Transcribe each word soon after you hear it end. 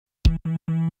Ready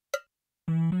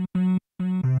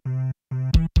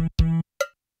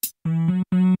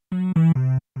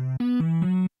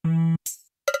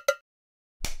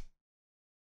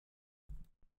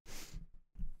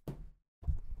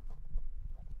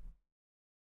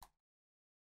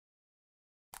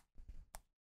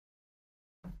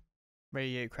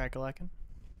to get crack-a-lackin'?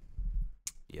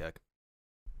 Yuck.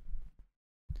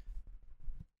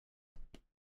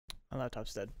 My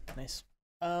laptop's dead. Nice.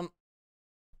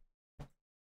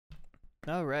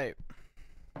 All right.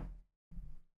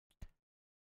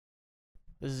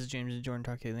 This is James and Jordan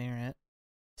Talk to the Internet,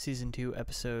 Season 2,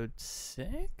 Episode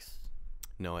 6?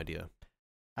 No idea.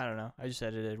 I don't know. I just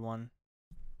edited one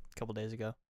a couple days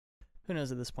ago. Who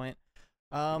knows at this point?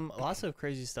 Lots of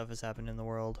crazy stuff has happened in the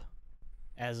world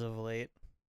as of late.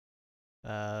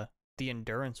 The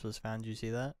Endurance was found. Did you see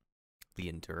that? The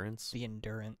Endurance? The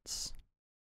Endurance.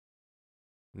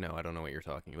 No, I don't know what you're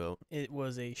talking about. It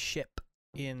was a ship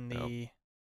in the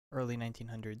early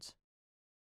 1900s.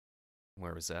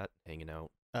 Where was that? Hanging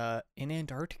out? In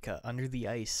Antarctica, under the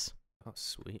ice. Oh,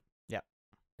 sweet. Yeah.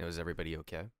 Was everybody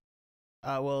okay?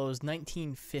 Well, it was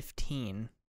 1915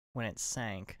 when it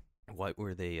sank. What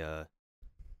were they, They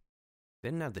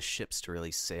didn't have the ships to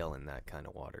really sail in that kind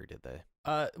of water, did they?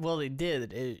 Well, they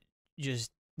did. It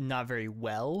just not very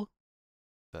well.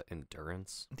 The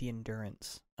Endurance? The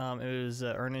Endurance. It was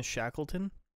Ernest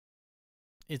Shackleton.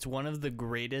 It's one of the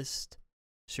greatest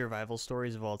survival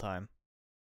stories of all time.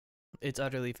 It's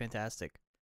utterly fantastic.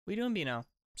 What are you doing, Bino?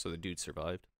 So the dude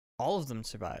survived? All of them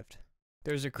survived.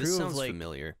 There's a This crew sounds of like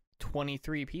familiar.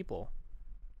 23 people.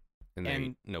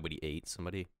 And nobody ate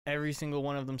somebody? Every single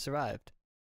one of them survived.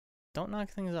 Don't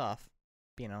knock things off,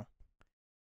 Bino.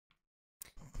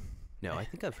 No, I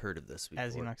think I've heard of this before.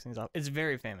 As he knocks things off. It's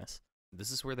very famous.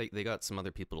 This is where they got some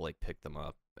other people to like pick them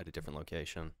up at a different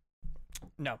location.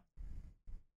 No.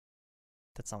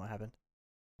 That's not what happened.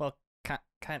 Well,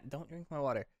 don't drink my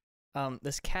water.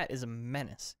 This cat is a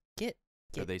menace.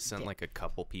 So they sent like a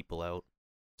couple people out?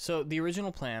 So the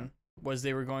original plan was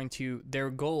they were going to,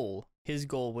 his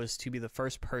goal was to be the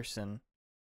first person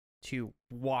to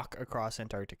walk across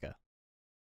Antarctica.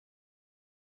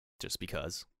 Just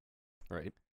because,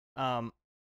 right?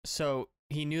 So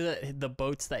he knew that the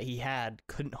boats that he had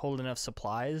couldn't hold enough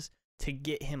supplies to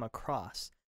get him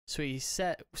across. So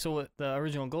what the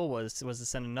original goal was to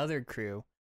send another crew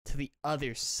to the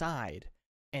other side,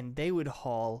 and they would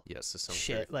haul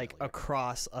shit like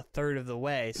across a third of the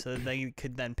way so that they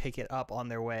could then pick it up on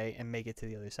their way and make it to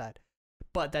the other side.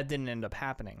 But that didn't end up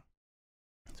happening.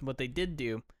 So what they did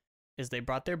do is they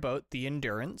brought their boat, the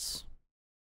Endurance,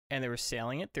 and they were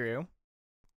sailing it through,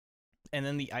 and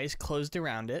then the ice closed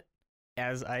around it,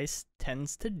 as ice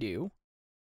tends to do,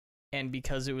 and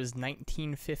because it was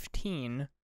 1915,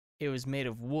 it was made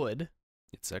of wood.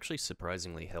 It's actually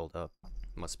surprisingly held up.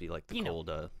 Must be like the cold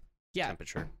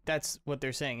temperature. That's what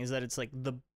they're saying, is that it's like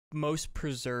the most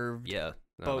preserved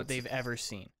boat they've ever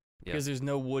seen. Because there's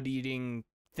no wood-eating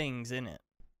things in it.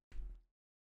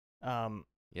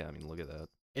 Yeah, I mean, look at that.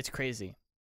 It's crazy.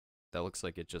 That looks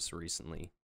like it just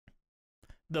recently.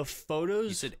 The photos...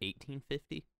 You said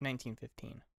 1850?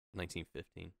 1915.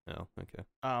 1915. Oh, okay.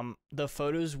 The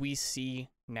photos we see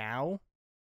now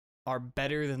are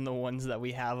better than the ones that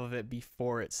we have of it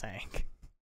before it sank.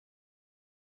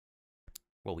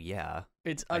 Well, yeah.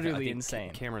 It's utterly I think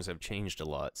insane. Cameras have changed a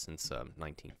lot since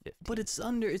 1950. But it's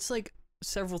like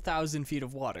several thousand feet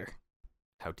of water.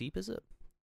 How deep is it?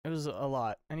 It was a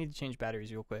lot. I need to change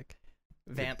batteries real quick.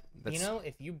 Vamp.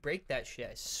 If you break that shit,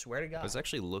 I swear to God. I was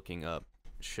actually looking up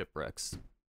shipwrecks.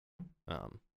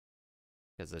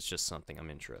 Because that's just something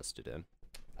I'm interested in.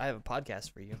 I have a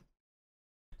podcast for you.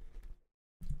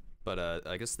 But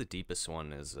I guess the deepest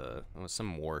one is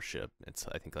some warship. It's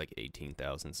I think like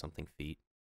 18,000 something feet.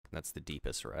 That's the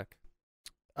deepest wreck.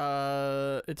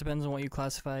 It depends on what you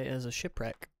classify as a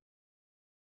shipwreck.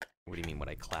 What do you mean what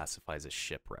I classify as a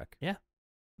shipwreck? Yeah.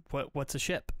 What's a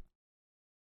ship?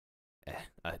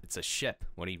 It's a ship.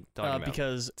 What are you talking about?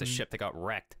 Because it's a ship that got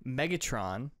wrecked.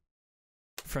 Megatron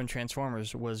from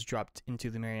Transformers was dropped into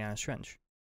the Marianas Trench.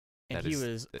 And he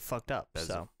was fucked up. That's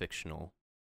a fictional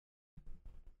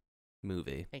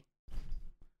movie. Hey.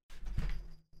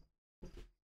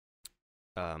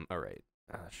 All right.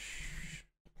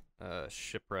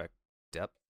 Shipwreck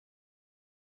depth.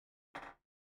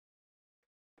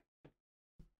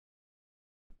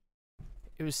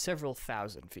 It was several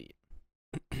thousand feet.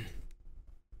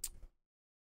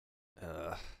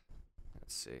 Let's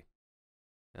see.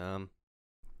 I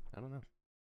don't know.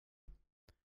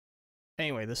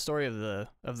 Anyway, the story of the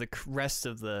rest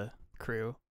of the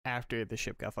crew after the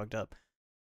ship got fucked up.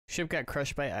 Ship got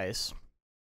crushed by ice.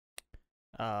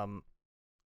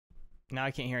 Now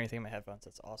I can't hear anything in my headphones.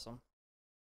 That's awesome.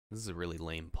 This is a really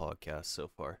lame podcast so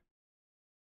far.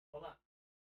 Hold on.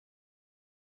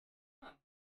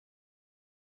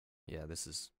 Yeah, this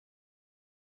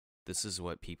is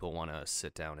what people want to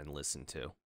sit down and listen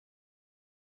to.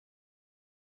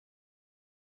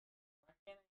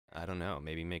 I don't know.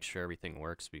 Maybe make sure everything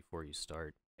works before you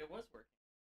start. It was working.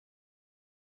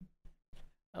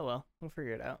 Oh well, we'll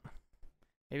figure it out.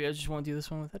 Maybe I just want to do this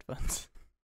one with headphones.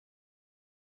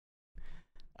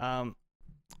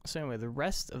 So anyway, the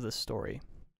rest of the story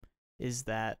is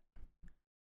that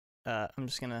I'm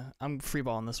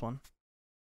freeballing this one.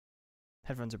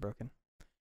 Headphones are broken.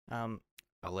 I'll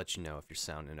let you know if you're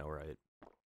sounding all right.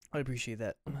 I appreciate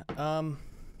that.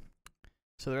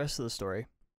 So the rest of the story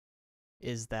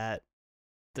is that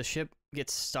the ship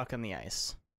gets stuck on the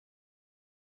ice.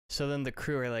 So then the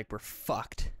crew are like, we're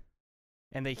fucked.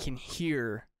 And they can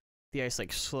hear the ice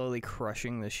like slowly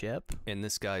crushing the ship. And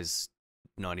this guy's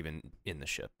not even in the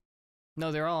ship.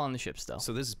 No, they're all on the ship still.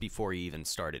 So this is before he even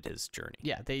started his journey.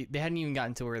 Yeah, they hadn't even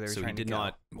gotten to where they were So trying he to did go.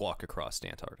 not walk across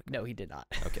Antarctica. No, he did not.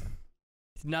 Okay.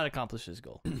 He did not accomplish his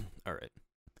goal. All right.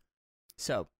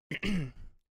 So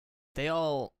they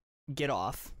all get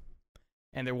off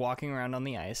and they're walking around on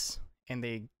the ice and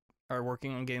they are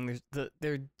working on getting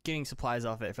they're getting supplies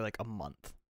off it for like a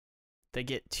month. They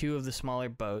get 2 of the smaller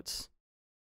boats.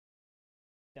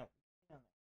 No.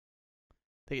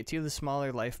 They get 2 of the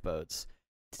smaller lifeboats,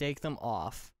 take them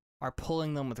off, are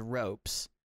pulling them with ropes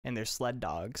and their sled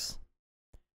dogs.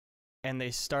 And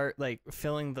they start like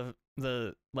filling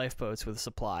the lifeboats with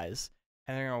supplies,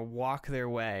 and they're gonna walk their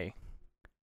way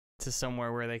to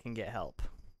somewhere where they can get help.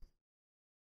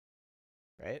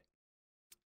 Right?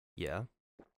 Yeah.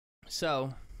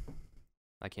 So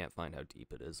I can't find how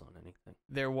deep it is on anything.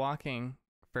 they're walking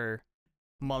for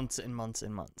months and months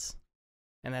and months.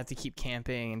 And they have to keep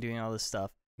camping and doing all this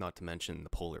stuff. Not to mention the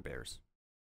polar bears.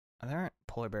 There aren't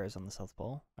polar bears on the South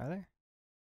Pole, are there?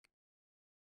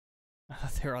 I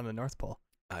thought they were on the North Pole.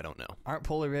 I don't know. Aren't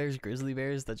polar bears grizzly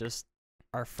bears that just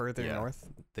are further Yeah. north?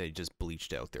 They just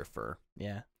bleached out their fur.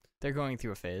 Yeah. They're going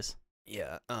through a phase.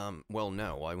 Yeah. Well,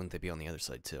 no. Why wouldn't they be on the other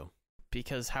side too?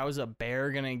 Because how is a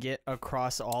bear going to get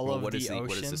across all of what the does ocean?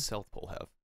 What does the South Pole have?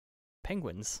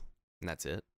 Penguins. And that's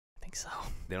it. I think so.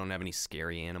 They don't have any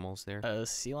scary animals there.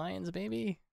 Sea lions,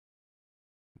 maybe?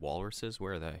 Walruses.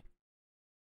 Where are they?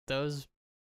 Those,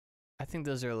 I think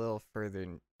those are a little further.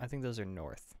 I think those are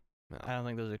north. No. I don't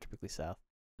think those are typically south.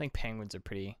 I think penguins are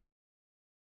pretty.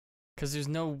 Because there's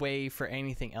no way for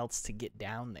anything else to get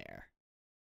down there.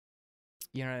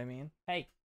 You know what I mean? Hey.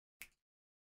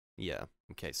 Yeah.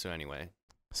 Okay. So anyway.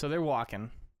 So they're walking,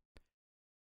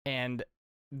 and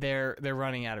they're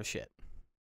running out of shit.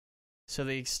 So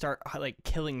they start like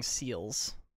killing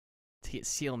seals to get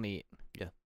seal meat. Yeah.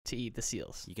 To eat the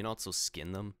seals. You can also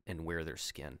skin them and wear their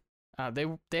skin. They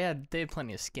had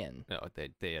plenty of skin. No,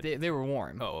 they had. They were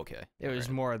warm. Oh, okay. It was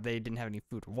more they didn't have any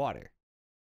food or water.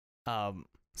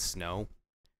 Snow.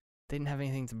 They didn't have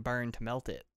anything to burn to melt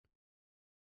it.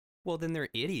 Well, then they're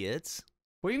idiots.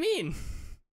 What do you mean?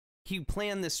 He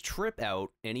planned this trip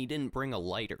out and he didn't bring a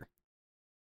lighter.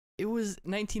 It was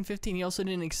 1915. He also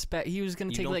didn't expect he was gonna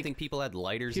You take don't like think people had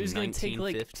lighters he was in gonna take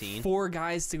like 1915? 4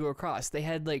 guys to go across. They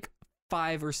had like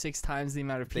 5 or 6 times the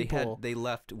amount of people. They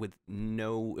left with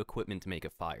no equipment to make a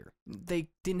fire. They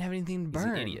didn't have anything to He's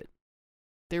burn. an idiot.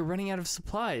 They're running out of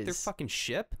supplies. Their fucking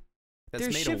ship that's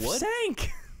Their made ship of wood.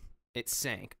 sank. It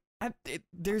sank.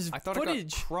 There's I thought footage.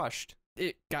 it got crushed.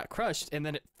 It got crushed and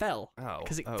then it fell Oh,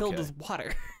 because it okay. filled with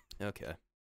water. Okay.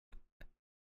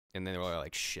 And then they were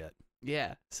like, shit.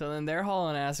 Yeah. So then they're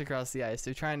hauling ass across the ice.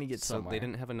 They're trying to get So somewhere. they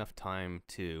didn't have enough time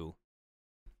to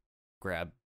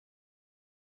grab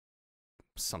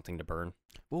something to burn.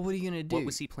 Well, what are you gonna do? What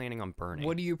was he planning on burning?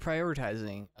 What are you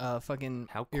prioritizing? Fucking.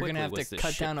 How You're quickly gonna have was to this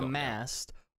cut ship down a going down?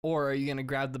 mast, or are you gonna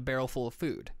grab the barrel full of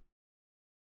food?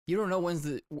 You don't know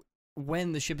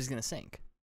when the ship is gonna sink.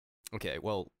 Okay,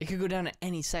 well, It could go down at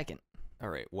any second. all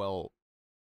right, well,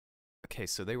 okay,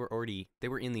 so they were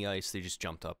in the ice. They just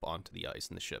jumped up onto the ice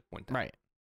and the ship went down. Right.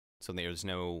 So there's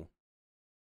no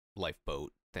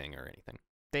lifeboat thing or anything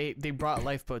They brought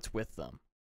lifeboats with them,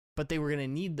 but they were gonna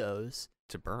need those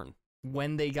to burn.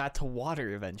 when they got to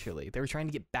water eventually. They were trying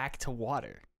to get back to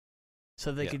water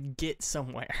so they Yeah. could get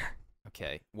somewhere.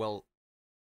 Okay, well,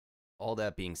 all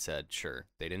that being said, sure,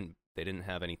 they didn't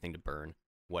have anything to burn.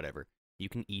 Whatever, you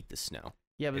can eat the snow.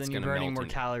 Yeah, but It's then you're gonna burning melt more in-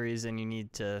 calories and you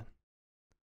need to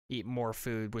eat more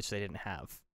food, which they didn't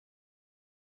have.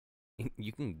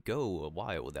 You can go a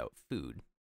while without food.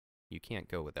 You can't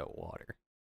go without water.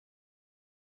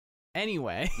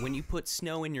 Anyway, When you put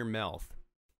snow in your mouth,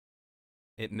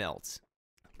 It melts.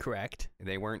 Correct.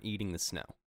 They weren't eating the snow.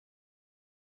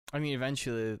 I mean,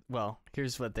 eventually, well,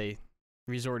 here's what they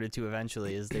resorted to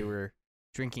eventually is they were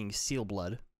drinking seal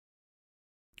blood.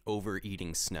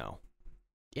 Overeating snow.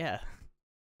 Yeah.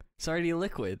 It's already a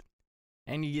liquid.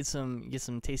 And you get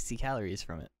some tasty calories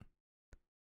from it.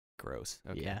 Gross.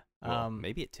 Okay. Yeah. Well,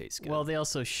 maybe it tastes good. Well, they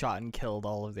also shot and killed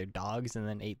all of their dogs and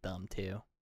then ate them too.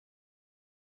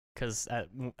 Because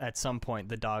at some point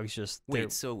the dogs just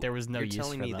wait. So there was no you're use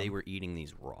telling for me them. they were eating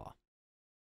these raw?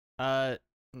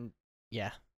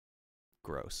 Yeah.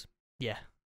 Gross. Yeah.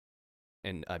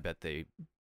 And I bet they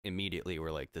immediately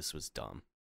were like, "This was dumb."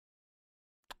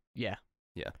 Yeah.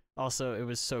 Yeah. Also, it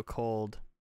was so cold,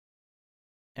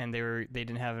 and they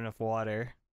didn't have enough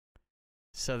water,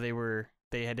 so they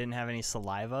didn't have any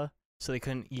saliva, so they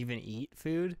couldn't even eat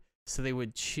food. So they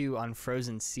would chew on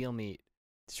frozen seal meat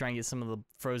to try and get some of the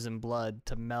frozen blood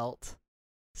to melt,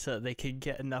 so that they could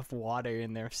get enough water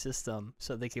in their system,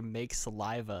 so they could make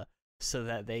saliva, so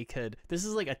that they could. This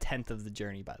is like a tenth of the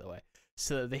journey, by the way,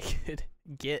 so that they could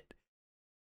get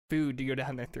food to go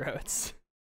down their throats.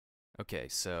 Okay,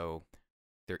 so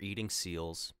they're eating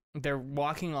seals. They're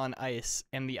walking on ice,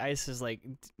 and the ice is like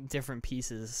different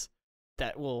pieces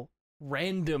that will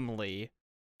randomly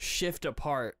shift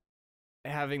apart,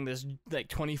 having this like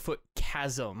 20-foot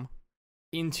chasm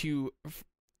into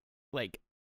like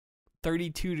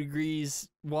 32 degrees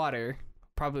water,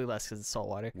 probably less because it's salt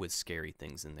water, With scary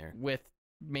things in there. with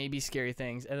maybe scary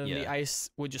things, and then the Yeah. ice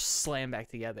would just slam back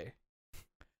together.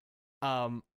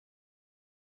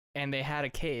 And they had a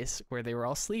case where they were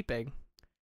all sleeping,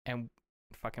 and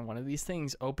fucking one of these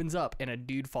things opens up, and a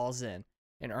dude falls in,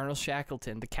 and Arnold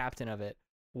Shackleton, the captain of it,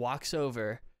 walks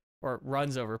over, or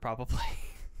runs over probably,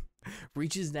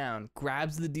 reaches down,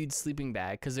 grabs the dude's sleeping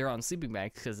bag, because they're on sleeping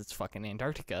bags because it's fucking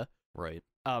Antarctica, Right.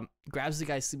 grabs the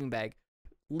guy's sleeping bag,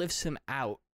 lifts him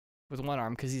out with one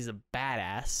arm because he's a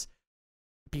badass.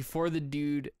 Before the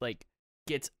dude like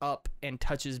gets up and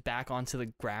touches back onto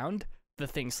the ground, the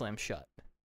thing slams shut.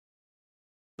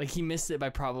 Like he missed it by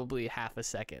probably half a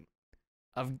second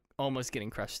of almost getting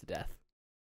crushed to death.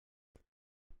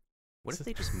 What if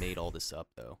they just made all this up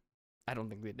though? I don't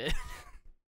think they did.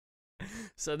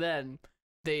 So then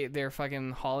they're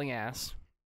fucking hauling ass,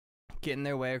 getting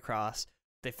their way across.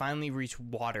 They finally reach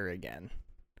water again.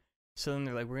 So then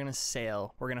they're like, we're going to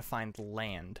sail. We're going to find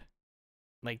land.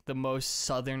 Like the most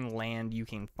southern land you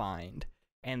can find.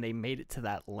 And they made it to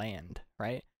that land,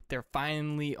 right? They're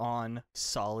finally on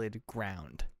solid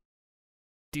ground.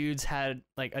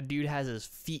 A dude has his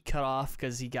feet cut off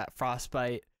because he got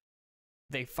frostbite.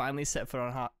 They finally set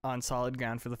foot on solid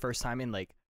ground for the first time in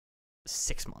like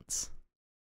 6 months.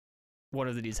 One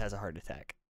of the dudes has a heart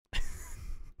attack.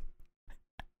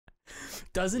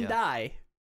 Doesn't die.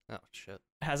 Oh shit.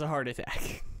 Has a heart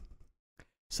attack.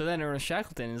 So then Ernest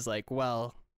Shackleton is like,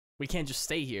 well, we can't just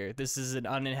stay here. This is an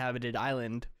uninhabited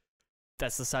island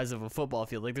that's the size of a football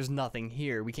field. Like, there's nothing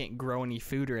here. We can't grow any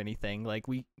food or anything. Like,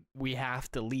 we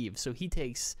have to leave. So he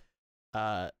takes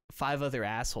 5 other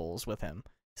assholes with him.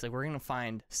 He's like, we're going to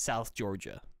find South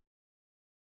Georgia,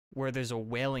 where there's a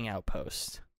whaling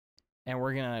outpost. And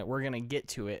we're gonna get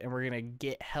to it, and we're gonna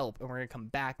get help, and we're gonna come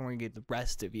back, and we're gonna get the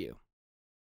rest of you.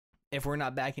 If we're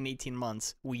not back in 18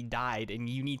 months, we died, and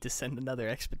you need to send another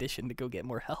expedition to go get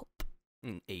more help.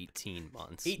 In 18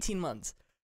 months. 18 months.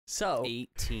 So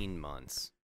 18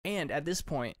 months. And at this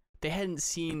point, they hadn't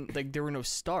seen, like, there were no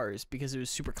stars because it was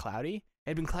super cloudy.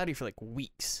 It had been cloudy for like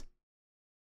weeks.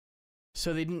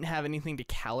 So they didn't have anything to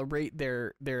calibrate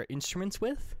their instruments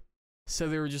with. So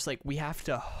they were just like, we have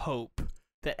to hope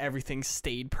that everything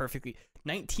stayed perfectly.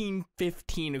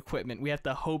 1915 equipment. We have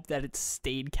to hope that it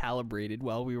stayed calibrated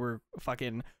while we were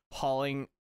fucking hauling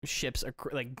ships,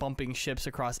 like bumping ships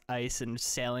across ice and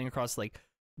sailing across like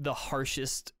the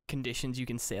harshest conditions you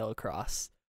can sail across.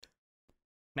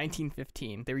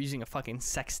 1915. They were using a fucking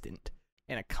sextant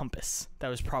and a compass that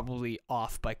was probably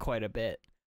off by quite a bit.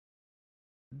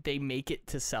 They make it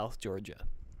to South Georgia,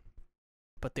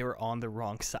 but they were on the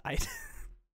wrong side.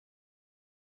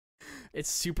 It's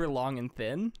super long and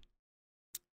thin.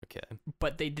 Okay.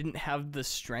 But they didn't have the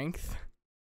strength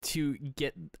to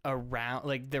get around.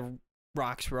 Like, the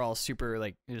rocks were all super,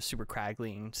 like, it was super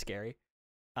craggly and scary,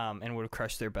 and would have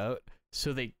crushed their boat.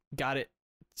 So they got it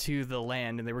to the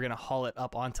land, and they were going to haul it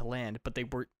up onto land, but they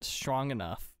weren't strong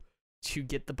enough to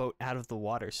get the boat out of the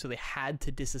water. So they had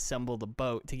to disassemble the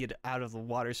boat to get it out of the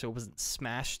water so it wasn't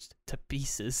smashed to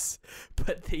pieces.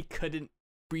 But they couldn't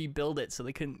rebuild it, so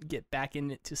they couldn't get back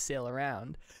in it to sail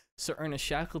around. So Ernest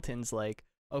Shackleton's like,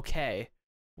 okay,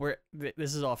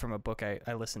 this is all from a book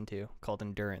I listened to called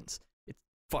Endurance. It's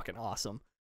fucking awesome.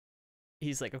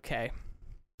 He's like, okay,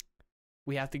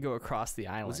 we have to go across the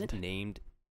island. Was it named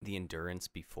the Endurance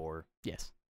before?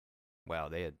 Yes. Wow,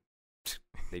 they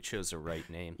chose the right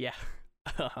name. Yeah.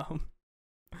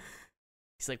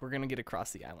 He's like, we're going to get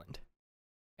across the island.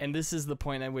 And this is the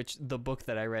point at which the book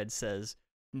that I read says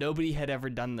nobody had ever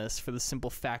done this for the simple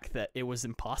fact that it was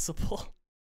impossible.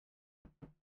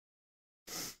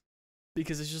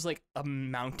 Because it's just like a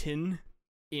mountain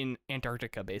in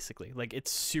Antarctica, basically. Like, it's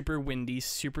super windy,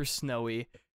 super snowy,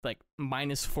 like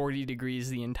minus 40 degrees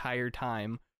the entire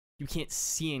time. You can't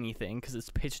see anything because it's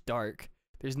pitch dark.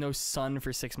 There's no sun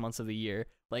for 6 months of the year.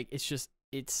 Like,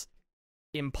 it's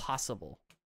impossible.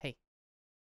 Hey,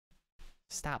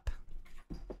 stop.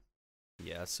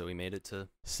 Yeah, so we made it to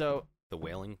So the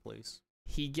whaling place.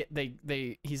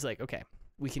 he's like, okay,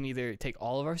 we can either take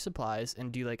all of our supplies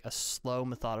and do like a slow,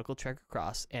 methodical trek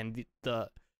across, and the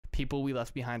people we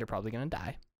left behind are probably gonna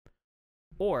die,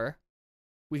 or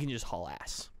we can just haul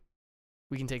ass.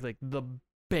 We can take like the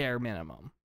bare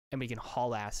minimum, and we can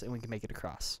haul ass, and we can make it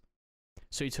across.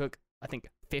 So he took, I think,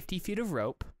 50 feet of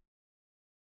rope,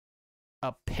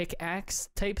 a pickaxe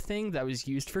type thing that was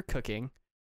used for cooking,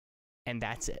 and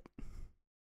that's it.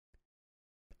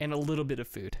 And a little bit of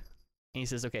food. And he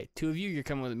says, okay, 2 of you, you're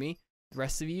coming with me. The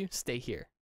rest of you, stay here.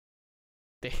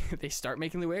 They start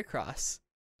making their way across.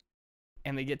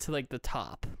 And they get to, like, the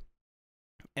top.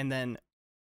 And then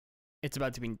it's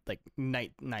about to be, like,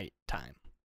 night time.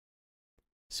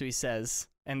 So he says,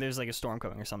 and there's, like, a storm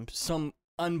coming or some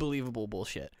unbelievable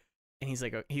bullshit. And he's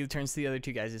like, he turns to the other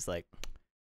 2 guys. He's like,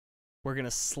 we're going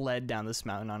to sled down this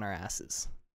mountain on our asses.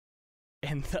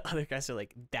 And the other guys are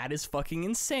like, that is fucking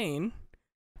insane.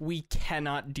 We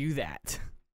cannot do that.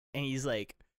 And he's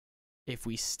like, if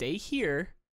we stay here,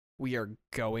 we are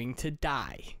going to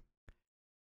die.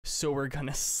 So we're going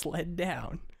to sled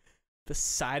down the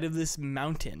side of this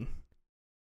mountain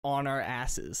on our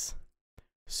asses.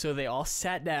 So they all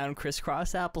sat down,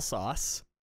 crisscross applesauce,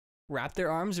 wrapped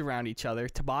their arms around each other,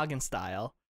 toboggan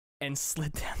style, and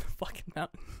slid down the fucking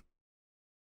mountain.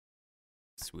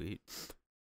 Sweet.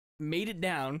 Made it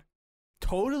down,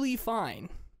 totally fine.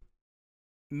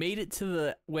 Made it to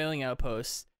the whaling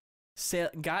outpost,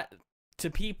 got to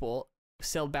people,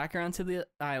 sailed back around to the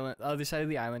island, other side of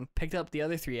the island, picked up the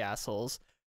other 3 assholes.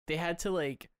 They had to,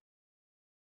 like,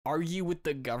 argue with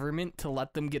the government to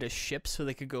let them get a ship so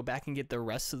they could go back and get the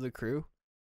rest of the crew.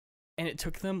 And it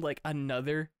took them, like,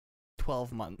 another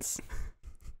 12 months.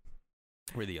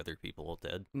 Were the other people all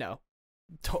dead? No.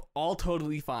 All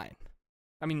totally fine.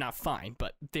 I mean, not fine,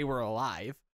 but they were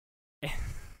alive.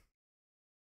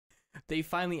 They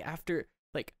finally, after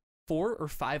like 4 or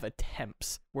 5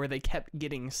 attempts where they kept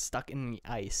getting stuck in the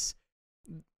ice,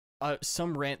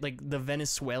 like the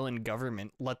Venezuelan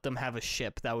government let them have a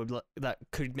ship that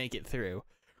could make it through.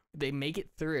 They make it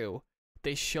through.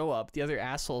 They show up. The other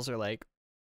assholes are like,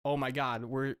 "Oh my God,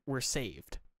 we're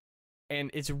saved." And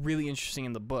it's really interesting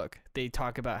in the book. They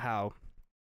talk about how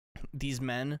these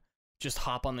men just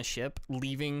hop on the ship,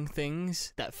 leaving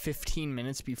things that 15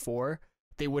 minutes before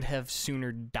they would have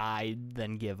sooner died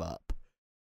than give up.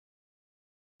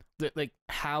 Like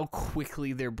how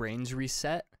quickly their brains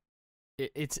reset.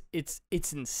 It's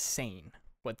insane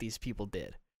what these people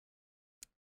did.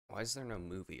 Why is there no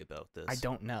movie about this? I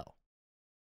don't know.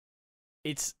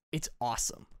 It's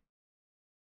awesome.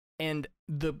 And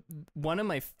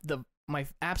my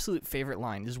absolute favorite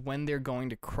line is when they're going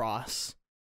to cross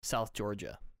South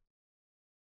Georgia.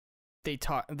 They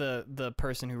talk, the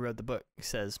person who wrote the book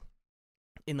says,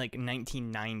 in like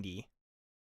 1990,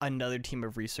 another team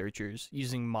of researchers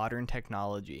using modern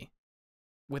technology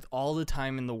with all the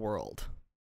time in the world,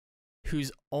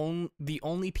 the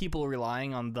only people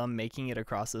relying on them making it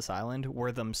across this island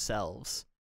were themselves,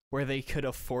 where they could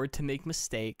afford to make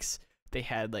mistakes. They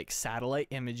had like satellite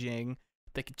imaging.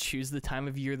 They could choose the time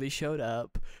of year they showed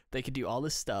up. They could do all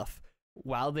this stuff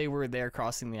while they were there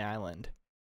crossing the island.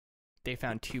 They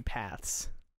found 2 paths.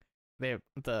 They have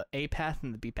the A path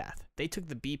and the B path. They took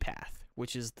the B path,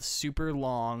 which is the super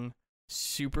long,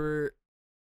 super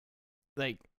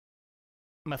like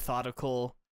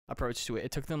methodical approach to it.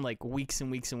 It took them like weeks and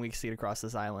weeks and weeks to get across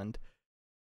this island.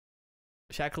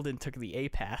 Shackleton took the A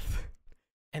path,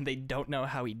 and they don't know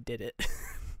how he did it.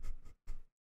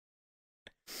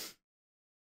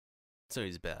 So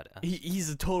he's badass. He's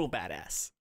a total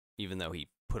badass. Even though he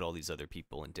put all these other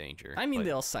people in danger. I mean,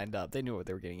 they all signed up. They knew what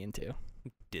they were getting into.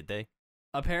 Did they?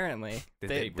 Apparently.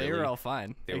 They were all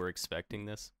fine. They were expecting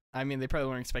this? I mean, they probably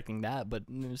weren't expecting that, but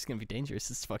it was going to be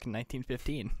dangerous. It's fucking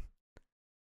 1915.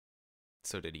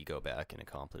 So did he go back and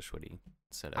accomplish what he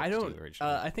set out I to don't. do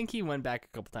originally? I think he went back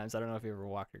a couple times. I don't know if he ever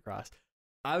walked across.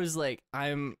 I was like, I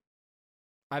don't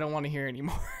want to hear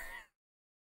anymore.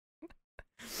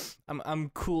 I'm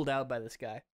cooled out by this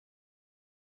guy.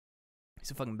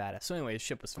 He's a fucking badass. So anyway, his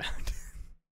ship was found.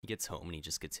 He gets home and he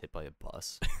just gets hit by a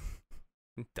bus.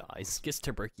 And dies. Gets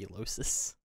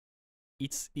tuberculosis.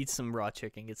 Eats some raw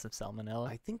chicken, gets some salmonella.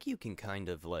 I think you can kind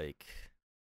of like.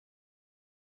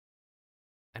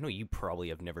 I know you probably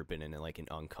have never been in like an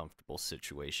uncomfortable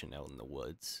situation out in the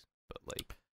woods, but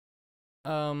like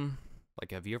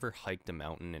have you ever hiked a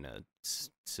mountain in a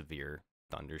severe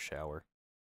thunder shower?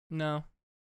 No.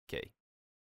 Okay.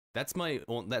 That's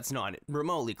not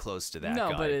remotely close to that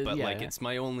No, guy, but like it's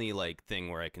my only like thing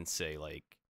where I can say like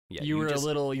yeah, you were a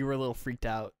little freaked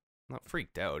out. not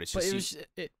freaked out. It's But just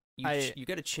it was you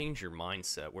got to change your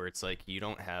mindset where it's like you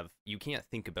can't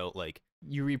think about like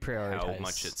you reprioritize how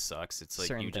much it sucks. It's like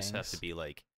certain you just have to things. be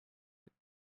like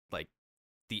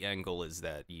the end goal is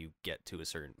that you get to a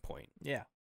certain point Yeah.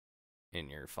 and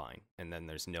you're fine, and then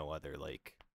there's no other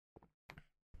like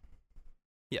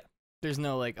There's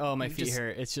no like, oh, my You feet just-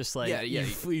 hurt. It's just like Yeah, yeah,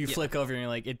 you yeah. flick over and you're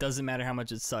like, it doesn't matter how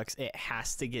much it sucks. It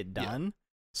has to get Yeah. done.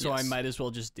 So I Yes. might as well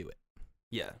just do it.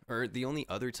 yeah. Or the only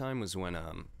other time was when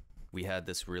we had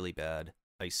this really bad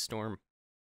ice storm,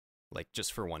 like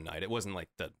just for one night. It wasn't like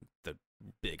the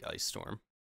big ice storm.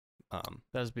 That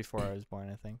was before I was born,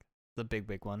 I think. The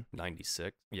big one.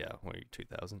 96. Yeah, what are you,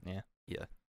 2000? Yeah. Yeah.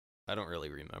 I don't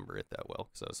really remember it that well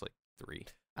because I was like 3.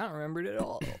 I don't remember it at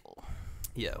all.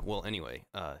 Yeah, well, anyway,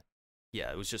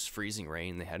 yeah, it was just freezing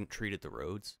rain. They hadn't treated the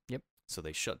roads. Yep. So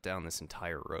they shut down this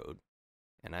entire road,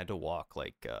 and I had to walk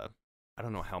like I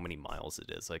don't know how many miles it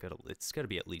is. It's got to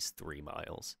be at least 3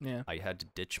 miles. Yeah. I had to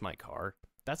ditch my car.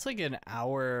 That's like an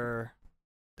hour.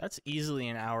 That's easily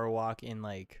an hour walk in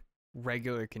like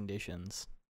regular conditions.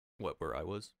 Where I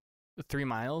was? 3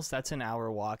 miles, that's an hour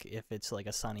walk if it's like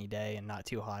a sunny day and not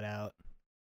too hot out.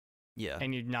 Yeah.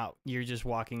 And you're just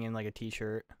walking in like a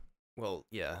t-shirt. Well,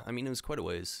 yeah. I mean, it was quite a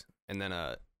ways, and then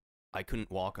I couldn't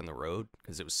walk on the road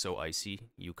because it was so icy.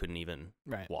 You couldn't even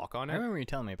Right. walk on I it. remember you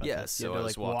telling me about Yeah, this. so You had I to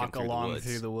was like walking walk through the along woods.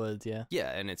 through the woods, yeah.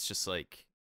 Yeah, and it's just like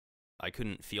I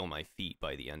couldn't feel my feet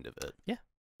by the end of it. Yeah.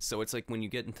 So it's like when you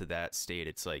get into that state,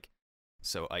 it's like,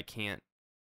 so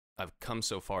I've come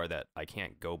so far that I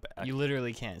can't go back. You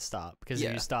literally can't stop because if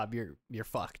Yeah. you stop, you're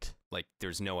fucked. Like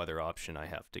there's no other option. I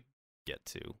have to get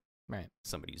to. Right.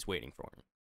 Somebody's waiting for me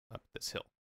up this hill.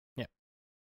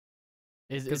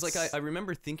 It's Because like I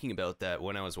remember thinking about that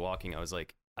when I was walking. I was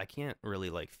like, I can't really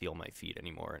like feel my feet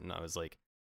anymore, and I was like,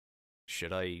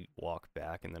 should I walk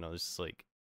back? And then I was just like,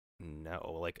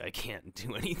 no, like I can't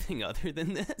do anything other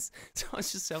than this. So I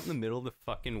was just out in the middle of the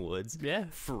fucking woods, yeah.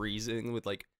 freezing with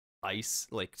like ice,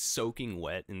 like soaking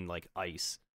wet in like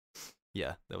ice.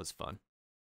 Yeah, that was fun.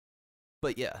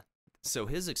 But yeah, so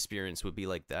his experience would be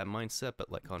like that mindset, but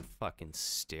like on fucking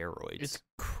steroids. It's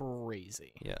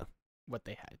crazy Yeah. what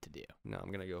they had to do. No,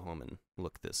 I'm gonna go home and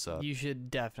look this up. You should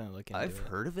definitely look into I've it.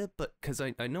 heard of it, but because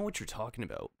I know what you're talking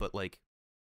about, but like,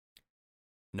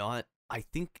 not. I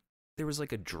think there was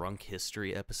like a drunk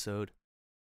history episode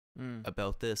Mm.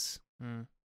 about this, Mm.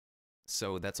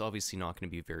 so that's obviously not going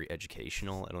to be very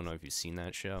educational. I don't know if you've seen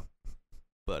that show,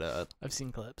 but I've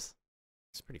seen clips.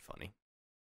 it's pretty funny.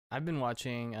 I've been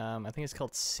watching. I think it's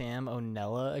called Sam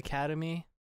O'Nella Academy.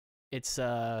 It's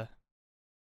I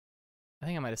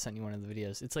think I might have sent you one of the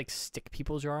videos. It's like stick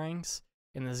people drawings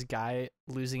and this guy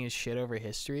losing his shit over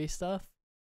history stuff.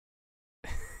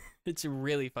 It's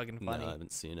really fucking funny. No, I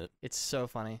haven't seen it. It's so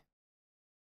funny.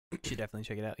 You should definitely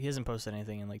check it out. He hasn't posted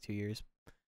anything in like 2 years.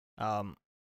 The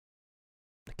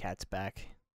cat's back.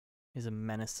 He's a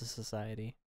menace to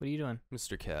society. What are you doing?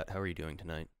 Mr. Cat, how are you doing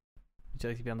tonight? Would you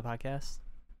like to be on the podcast?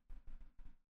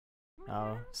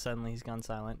 Oh, suddenly he's gone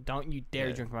silent. Don't you dare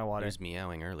Yeah, drink my He water. was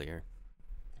meowing earlier.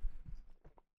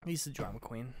 He's the drama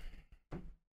queen.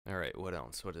 All right, what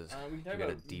else? What is? We can talk got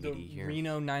a about DVD the here.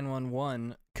 Reno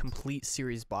 911 complete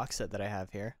series box set that I have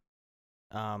here.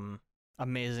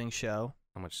 Amazing show.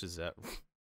 How much is that?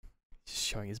 Just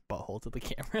showing his butthole to the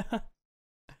camera.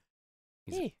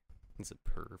 He's Hey, He's a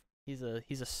perv. he's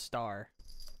a star.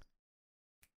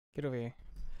 Get over here.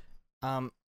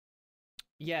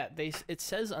 Yeah, it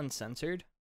says uncensored.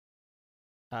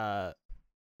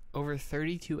 Over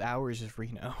 32 hours of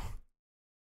Reno.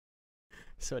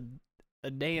 So a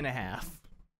day and a half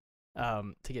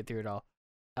to get through it all.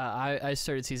 I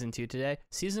started season 2 today.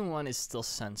 Season 1 is still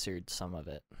censored, some of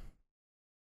it.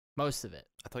 Most of it.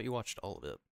 I thought you watched all of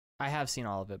it. I have seen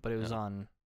all of it, but it was Yeah. on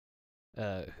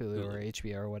Hulu or Hulu.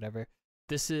 HBO or whatever.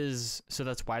 This is, so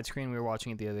that's widescreen. We were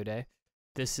watching it the other day.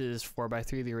 This is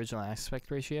 4:3, the original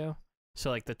aspect ratio. So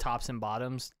like the tops and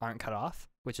bottoms aren't cut off,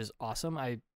 which is awesome.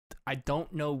 I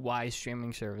don't know why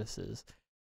streaming services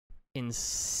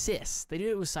insist. They did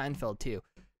it with Seinfeld too.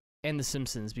 and The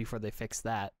Simpsons before they fixed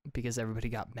that because everybody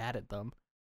got mad at them.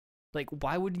 Like,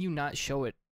 why would you not show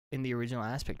it in the original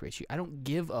aspect ratio? I don't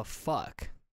give a fuck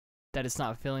that it's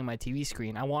not filling my TV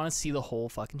screen. I want to see the whole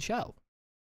fucking show.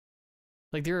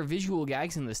 Like, there are visual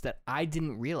gags in this that I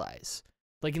didn't realize.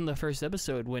 Like, in the first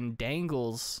episode, when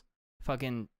Dangle's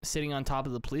fucking sitting on top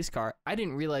of the police car, I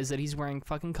didn't realize that he's wearing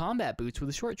fucking combat boots with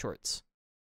the short shorts.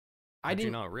 I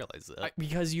did not realize that.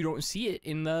 Because you don't see it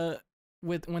in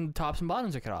when the tops and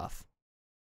bottoms are cut off.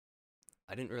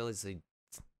 I didn't realize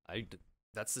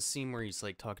that's the scene where he's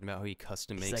like talking about how he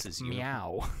custom makes like, his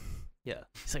meow. uniform. Yeah.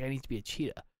 He's like, I need to be a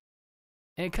cheetah.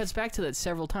 And it cuts back to that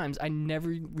several times. I never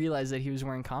realized that he was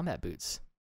wearing combat boots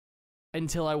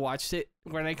until I watched it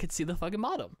when I could see the fucking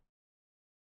bottom.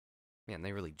 Man,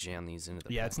 they really jam these into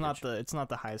the Yeah, package. it's not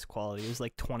the highest quality. It was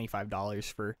like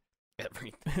 $25 for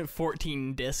everything.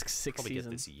 14 discs, 6 Probably seasons.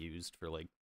 get this used for like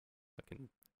fucking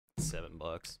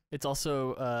 $7. It's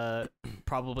also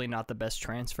probably not the best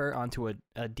transfer onto a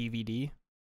DVD.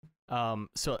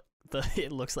 So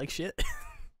it looks like shit.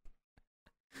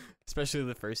 Especially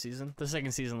the first season. The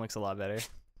second season looks a lot better.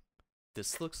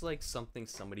 This looks like something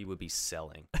somebody would be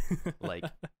selling, like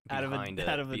Out of a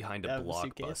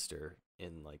Blockbuster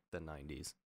in like the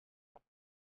 90s.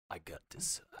 I got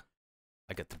this.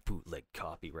 I got the bootleg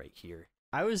copy right here.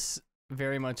 I was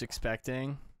very much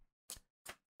expecting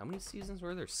How many seasons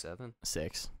were there? 7?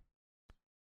 6.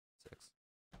 6.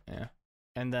 Yeah.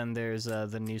 And then there's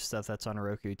the new stuff that's on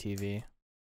Roku TV.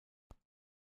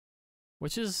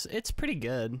 Which it's pretty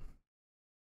good.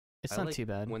 It's not too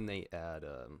bad. When they add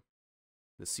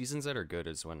the seasons that are good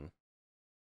is when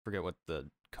forget what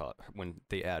when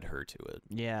they add her to it.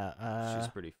 Yeah, she's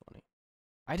pretty funny.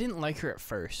 I didn't like her at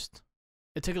first.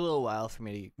 It took a little while for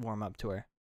me to warm up to her.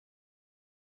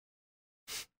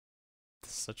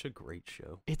 It's such a great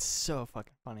show. It's so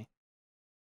fucking funny.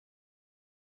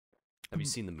 Have you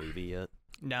seen the movie yet?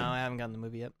 No, I haven't gotten the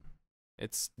movie yet.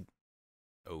 It's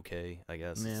okay, I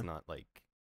guess. Yeah. It's not like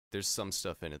there's some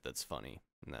stuff in it that's funny,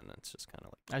 and then it's just kind of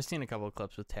like. I've seen a couple of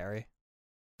clips with Terry.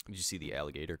 Did you see the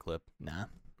alligator clip? Nah.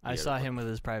 I Yeah, saw him with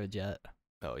his private jet.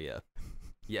 Oh yeah,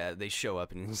 yeah. They show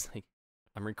up and he's like,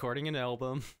 "I'm recording an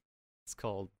album. It's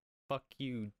called Fuck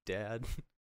You, Dad."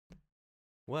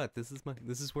 What? This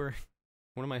is where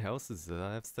one of my houses is.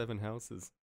 I have 7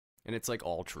 houses, and it's like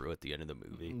all true at the end of the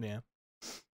movie. Yeah.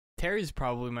 Terry's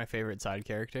probably my favorite side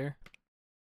character.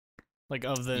 Like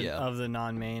of the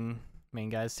non-main main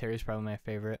guys, Terry's probably my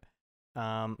favorite.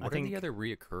 I What think are the other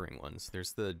reoccurring ones?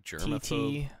 There's the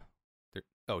germaphobe.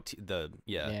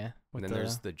 Yeah. And then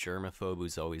there's the germaphobe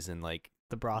who's always in like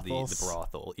the brothels. the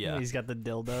brothel. Yeah. He's got the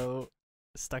dildo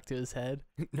stuck to his head.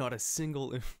 Not a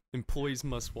single employees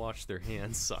must wash their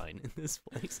hands sign in this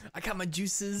place. I got my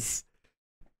juices.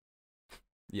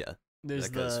 Yeah. There's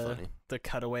that guy's funny. the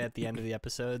cutaway at the end of the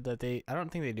episode that I don't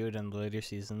think they do it in the later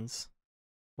seasons,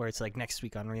 where it's like next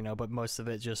week on Reno, but most of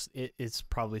it it's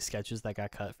probably sketches that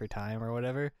got cut for time or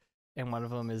whatever. And one of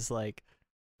them is like,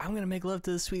 I'm gonna make love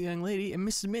to this sweet young lady, and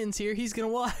Mr. Min's here. He's gonna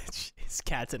watch. His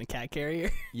cat's in a cat carrier.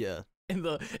 Yeah. And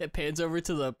it pans over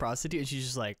to the prostitute, and she's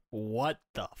just like, "What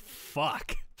the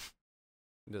fuck?"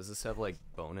 Does this have like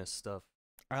bonus stuff?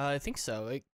 I think so.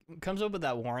 It comes up with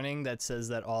that warning that says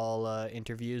that all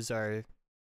interviews are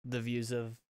the views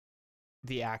of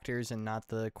the actors and not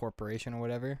the corporation or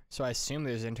whatever. So I assume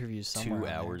there's interviews somewhere. 2 on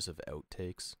there. hours of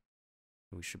outtakes.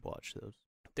 We should watch those.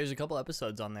 There's a couple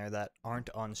episodes on there that aren't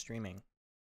on streaming.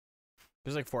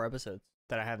 There's like 4 episodes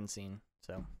that I haven't seen.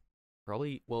 So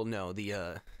Probably. Well, no,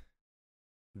 the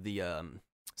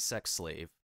sex slave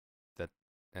that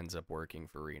ends up working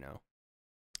for Reno.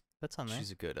 that's on there.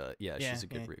 She's a good. She's a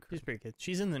good recruit. She's pretty good.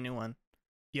 She's in the new one.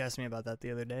 You asked me about that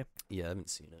the other day. Yeah, I haven't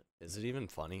seen it. Is it even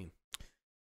funny?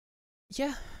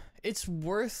 Yeah, it's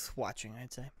worth watching,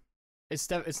 I'd say. It's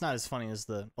not as funny as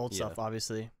the old stuff,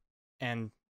 obviously,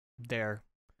 and they're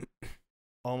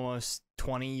almost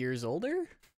 20 years older.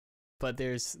 But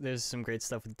there's some great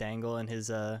stuff with Dangle and his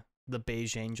the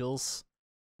Beige Angels,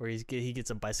 where he gets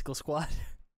a bicycle squad,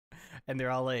 and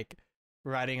they're all like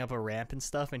riding up a ramp and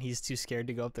stuff, and he's too scared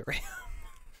to go up the ramp.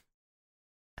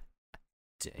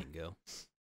 Dango.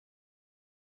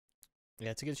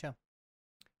 Yeah, it's a good show.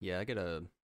 Yeah,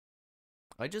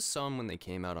 I just saw them when they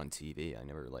came out on TV. I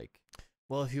never like.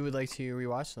 Well, if you would like to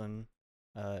rewatch them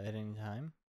at any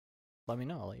time, let me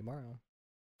know. I'll let you borrow.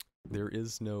 There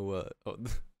is no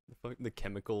the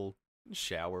chemical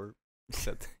shower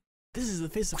set. This is the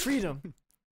face of freedom.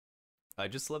 I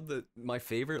just love my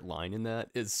favorite line in that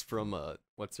is from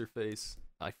what's her face?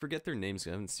 I forget their names.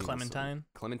 I haven't seen this Clementine.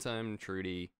 Clementine,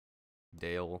 Trudy,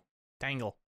 Dale,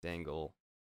 Dangle. Dangle.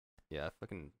 Yeah,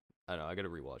 I know I gotta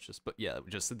rewatch this, but yeah,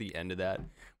 just at the end of that,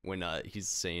 when he's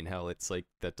saying how it's like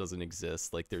that doesn't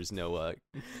exist, like there's no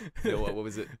what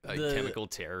was it, The- chemical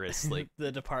terrorists, like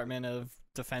the Department of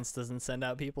Defense doesn't send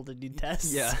out people to do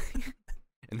tests. yeah,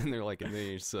 and then they're like, and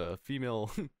there's a female,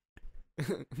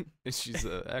 she's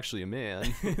actually a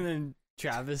man. And then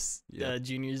Travis Yeah.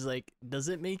 Jr.'s like, does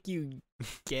it make you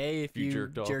gay if You you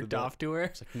jerked jerked off off, the to her?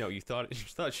 It's like, no, you thought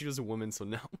she was a woman, so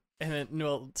no. And then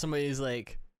well, somebody's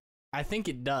like, I think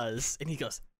it does, and he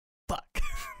goes, fuck.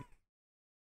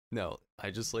 No,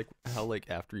 I just like how like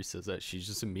after he says that, she's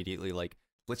just immediately like,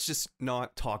 let's just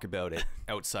not talk about it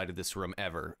outside of this room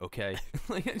ever, okay?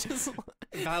 Like I just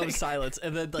Vow of silence,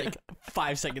 and then like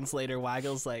 5 seconds later,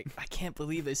 Waggle's like, I can't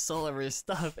believe they stole all of his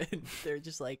stuff, and they're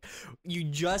just like, you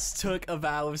just took a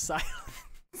vow of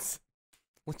silence.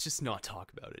 let's just not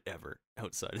talk about it ever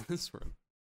outside of this room.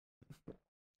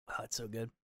 Oh, it's so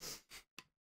good.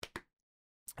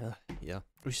 Yeah.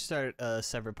 We should start a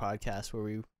separate podcast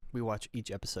where we watch each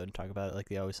episode and talk about it like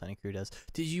the Always Sunny crew does.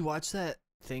 Did you watch that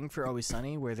thing for Always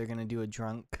Sunny where they're gonna do a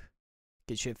drunk,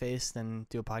 get shit faced, and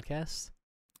do a podcast?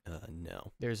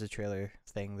 No. There's a trailer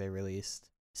thing they released.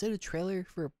 Is it a trailer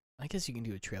for? I guess you can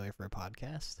do a trailer for a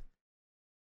podcast.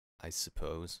 I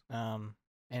suppose. And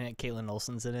Caitlin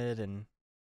Olsen's in it, and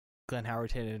Glenn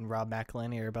Howerton and Rob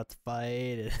McElhenney are about to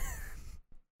fight. And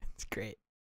it's great.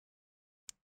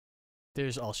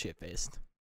 There's all shit faced.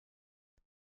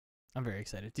 I'm very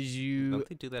excited. Did you? Don't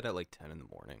they do that at like 10 in the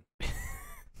morning?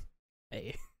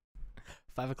 Hey,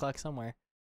 5 o'clock somewhere.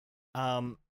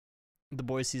 The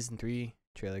Boys season 3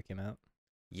 trailer came out.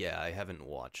 Yeah, I haven't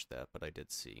watched that, but I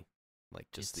did see like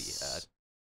just the ad.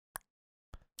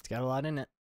 It's got a lot in it.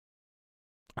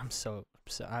 I'm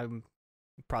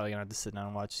probably gonna have to sit down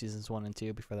and watch seasons 1 and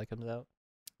 2 before that comes out.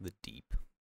 The Deep.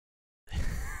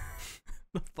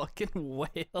 The fucking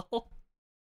whale.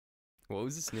 What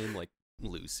was his name? Like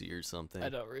Lucy or something? I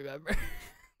don't remember.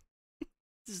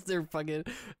 Just they're fucking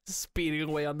speeding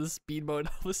away on the speedboat, and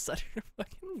all of a sudden a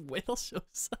fucking whale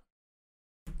shows up.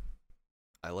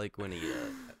 I like when he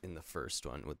in the first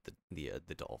one with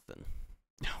the dolphin.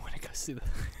 No, when it goes through the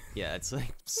Yeah, it's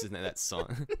like that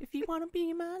song. If you wanna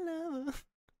be my lover,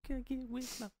 can get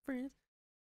with my friends.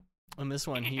 On this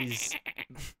one, he's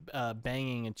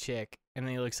banging a chick, and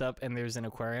then he looks up, and there's an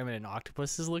aquarium, and an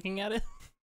octopus is looking at it.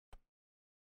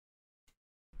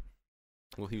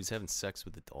 Well, he was having sex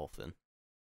with the dolphin.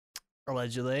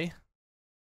 Allegedly.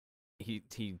 He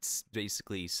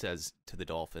basically says to the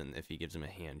dolphin, if he gives him a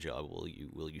hand job, will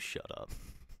you shut up?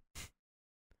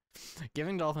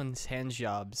 Giving dolphins hand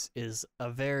jobs is a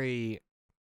very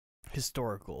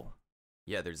historical.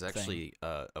 Yeah, there's actually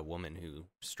a woman who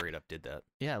straight up did that,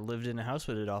 Yeah, lived in a house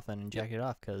with a dolphin and Yep. jacked it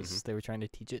off because they were trying to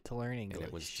teach it to learn English. and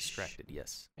it was distracted.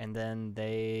 Yes. And then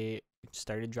they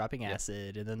started dropping Yep.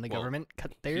 acid, and then the Well, government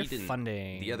cut he their didn't-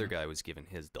 funding. The other guy was giving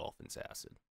his dolphins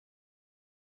acid,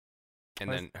 and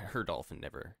Was- then her dolphin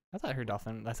never. I thought her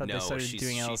dolphin. I thought No, they started she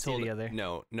doing LSD told- together.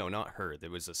 No, not her. There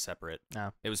was a separate.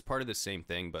 Oh. It was part of the same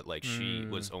thing, but like she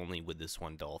was Mm. only with this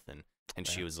one dolphin, and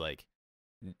she Yeah. was like,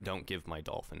 "Don't give my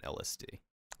dolphin LSD."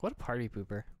 What a party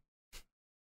pooper.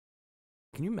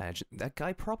 Can you imagine? That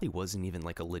guy probably wasn't even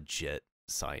like a legit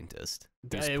scientist.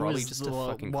 He was It probably was just the,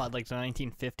 a fucking. what, like the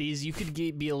 1950s? You could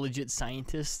be a legit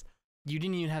scientist. You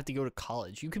didn't even have to go to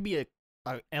college. You could be a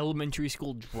elementary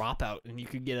school dropout, and you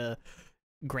could get a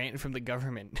grant from the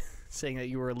government saying that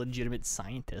you were a legitimate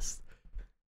scientist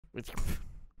with Was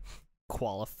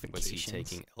qualifications. he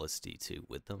taking LSD too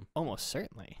with them? Almost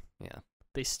certainly. Yeah.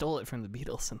 They stole it from the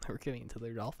Beatles and they were giving it to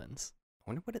their dolphins. I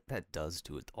wonder what that does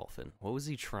to a dolphin. What was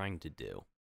he trying to do?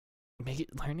 Make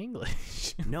it learn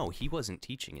English. No, he wasn't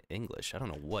teaching it English. I don't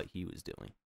know what he was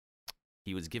doing.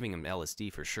 He was giving him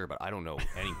LSD for sure, but I don't know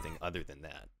anything other than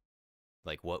that.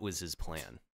 Like, what was his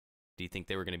plan? Do you think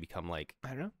they were going to become like I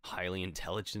don't know. highly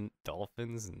intelligent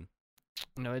dolphins? And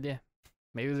No idea.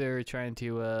 Maybe they were trying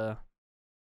to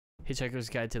Hitchhiker's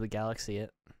Guide to the Galaxy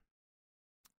it.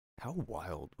 how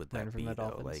wild would Learn that from be, the though?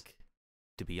 dolphins. Like,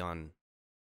 to be on.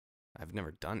 I've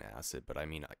never done acid, but I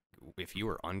mean, if you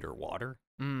were underwater,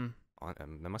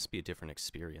 that must be a different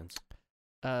experience.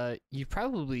 You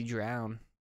probably drown.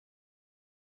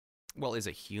 Well, as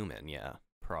a human, yeah,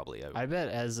 probably. I bet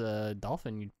as a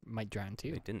dolphin you might drown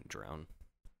too. They didn't drown.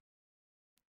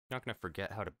 You're not gonna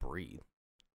forget how to breathe.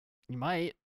 You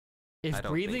might. I If don't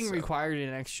think breathing so. required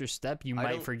an extra step, you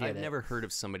might forget I've it. never heard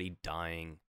of somebody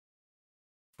dying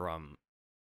from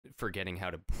forgetting how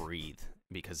to breathe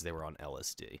because they were on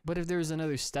LSD. But if there was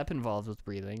another step involved with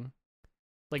breathing,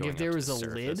 like Going if up there to was the a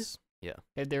lid, surface. Yeah.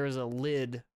 if there was a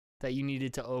lid that you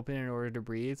needed to open in order to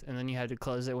breathe, and then you had to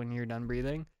close it when you're done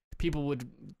breathing, People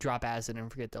would drop acid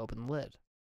and forget to open the lid.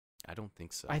 I don't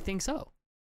think so. I think so.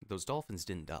 Those dolphins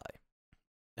didn't die.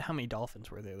 How many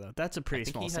dolphins were there though? That's a I pretty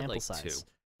think small he had, sample like, size. 2.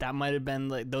 That might have been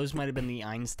like those might have been the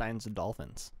Einsteins of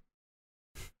dolphins.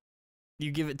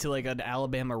 You give it to like an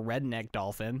Alabama redneck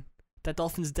dolphin, that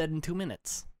dolphin's dead in 2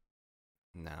 minutes.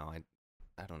 No,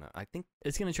 I don't know. I think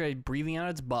It's gonna try breathing out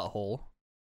its butthole,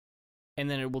 and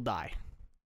then it will die.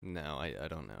 no, I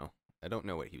don't know. I don't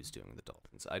know what he was doing with the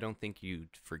dolphins. I don't think you'd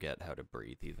forget how to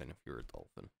breathe even if you were a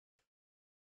dolphin.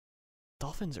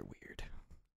 Dolphins are weird.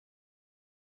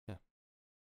 Yeah.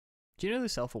 Do you know they're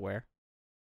self-aware?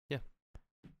 Yeah.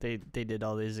 They did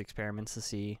all these experiments to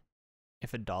see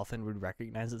if a dolphin would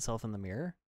recognize itself in the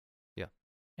mirror. Yeah.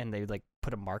 And they like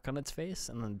put a mark on its face,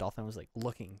 and then the dolphin was like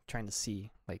looking, trying to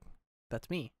see, like, that's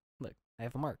me. Look, I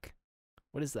have a mark.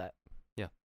 What is that? Yeah.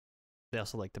 They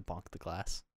also like to bonk the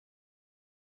glass.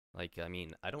 Like, I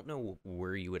mean, I don't know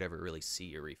where you would ever really see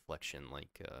your reflection,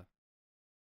 like,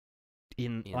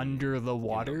 In in- under the in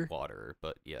water. the water,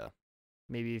 but yeah.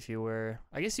 Maybe if you were,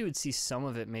 I guess you would see some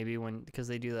of it maybe when, because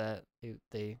they do that,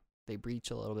 they breach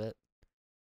a little bit.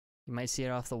 You might see it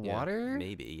off the Yeah, water,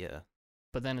 maybe, yeah.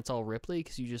 but then it's all ripply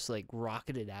because you just like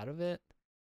rocketed out of it.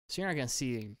 So you're not gonna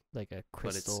see like a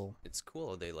crystal. But it's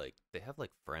cool. They have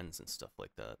like friends and stuff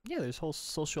like that. Yeah, there's whole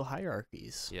social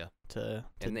hierarchies. Yeah. To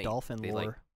And dolphin they, lore.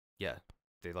 like, yeah.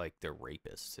 They're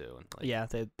rapists too, and like Yeah,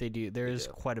 they do. There is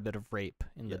do. quite a bit of rape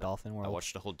in the Yeah. dolphin world, I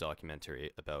watched a whole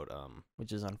documentary about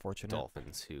which is unfortunate.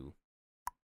 dolphins who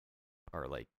are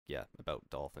like about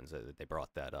dolphins. They brought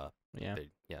that up. Yeah,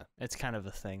 Yeah. it's kind of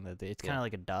a thing that it's Yeah. kind of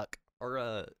like a duck.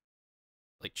 Or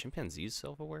like chimpanzees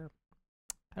self-aware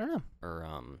I don't know. or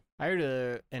I heard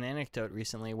an anecdote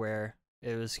recently where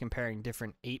it was comparing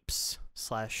different apes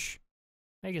slash,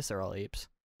 I guess they're all apes.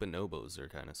 bonobos are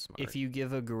kind of smart. If you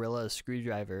give a gorilla a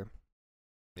screwdriver,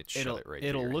 it'll it right.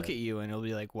 it'll look at you and it'll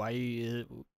be like, why is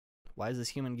this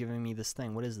human giving me this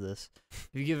thing? What is this? If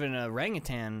you give an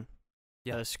orangutan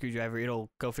Yeah. a screwdriver,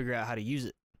 it'll go figure out how to use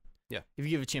it. Yeah. If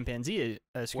you give a chimpanzee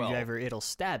a screwdriver, it'll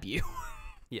stab you.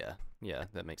 Yeah,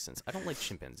 that makes sense. I don't like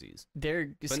chimpanzees.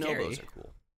 They're scary. Bonobos are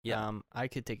cool. Yeah. I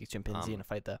could take a chimpanzee in a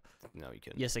fight though. No, you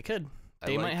couldn't. Yes, I could. I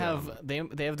They like, might have they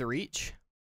have the reach,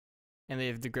 and they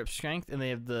have the grip strength, and they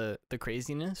have the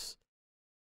craziness.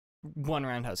 One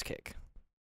roundhouse kick.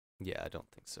 Yeah, I don't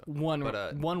think so. One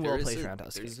But one there well is placed a-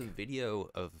 roundhouse There's kick. a video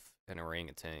of an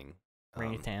orangutan.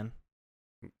 Orangutan,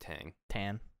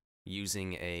 tan.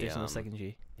 Using a There's no second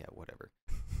G. yeah, whatever.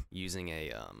 Using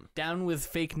a Down with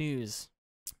fake news.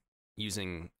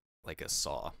 using like a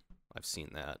saw. I've seen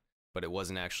that, but it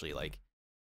wasn't actually like.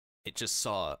 It just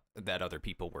saw that other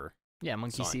people were Yeah,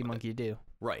 monkey Sawing see, with it. monkey do.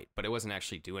 right, but it wasn't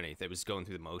actually doing anything. It was going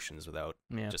through the motions without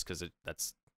Yeah. just because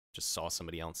that's just saw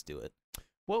somebody else do it.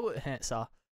 Saw.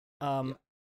 Yeah.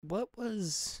 What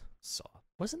was? Saw.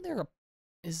 Wasn't there a?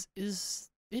 Is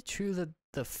it true that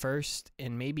the first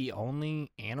and maybe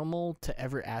only animal to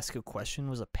ever ask a question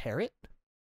was a parrot?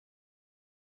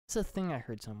 It's a thing I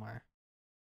heard somewhere.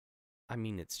 I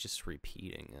mean, it's just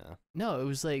repeating. No, it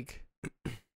was like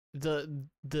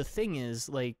the thing is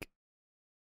like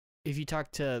if you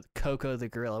talk to Coco the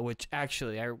gorilla, which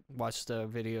actually I watched a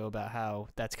video about how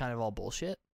that's kind of all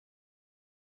bullshit.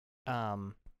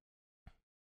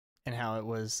 And how it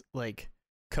was like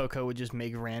Coco would just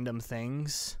make random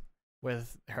things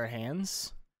with her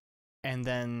hands, and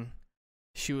then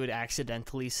she would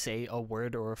accidentally say a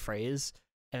word or a phrase,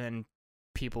 and then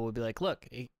people would be like, "Look,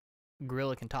 a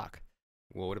gorilla can talk."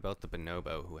 Well, what about the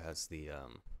bonobo who has the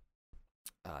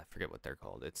I forget what they're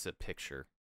called. It's a picture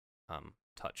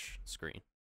touch screen.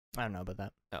 I don't know about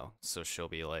that. Oh, so she'll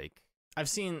be like, I've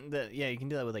seen that. Yeah, you can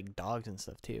do that with like dogs and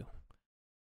stuff too.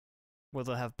 Where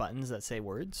they'll have buttons that say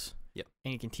words. Yep.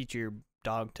 And you can teach your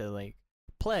dog to like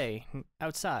play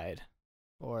outside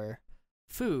or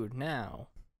food now.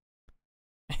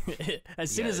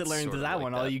 As soon Yeah, as it it's learns sorta that like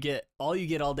one, that. all you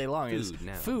get all day long is Food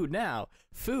now. food now,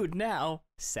 food now.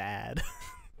 Sad.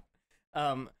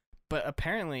 But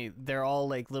apparently they're all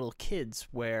like little kids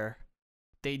where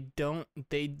they don't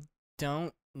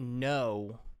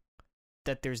know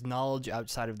that there's knowledge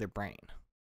outside of their brain.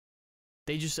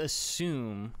 They just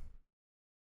assume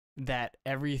that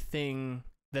everything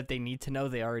that they need to know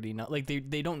they already know. Like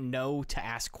they don't know to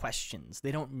ask questions.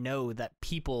 They don't know that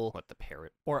people what, the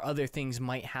parrot? or other things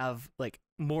might have like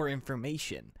more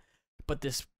information. But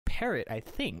this parrot, I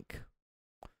think,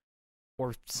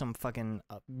 or some fucking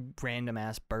random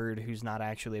ass bird who's not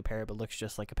actually a parrot but looks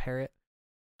just like a parrot.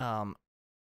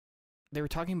 They were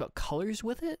talking about colors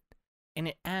with it, and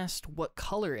it asked, "What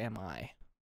color am I?"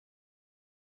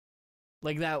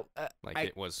 Like that. Like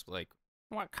it was like,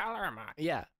 what color am I?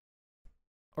 Yeah.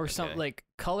 or some Okay. like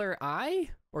color eye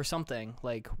or something.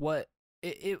 Like what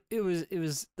it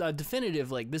was a definitive,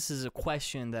 like, this is a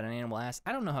question that an animal asked.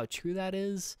 I don't know how true that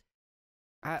is.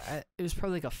 It was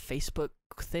probably like a Facebook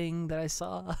thing that I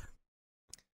saw.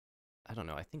 I don't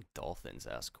know. I think dolphins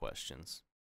ask questions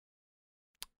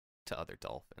to other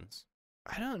dolphins.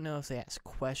 I don't know if they ask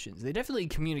questions. They definitely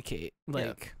communicate, Yeah.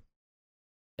 like,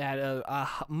 at a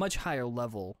much higher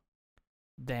level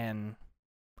than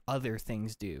other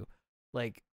things do.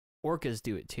 Like, orcas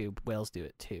do it too. Whales do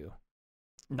it too.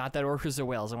 Not that orcas are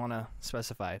whales. I want to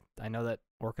specify. I know that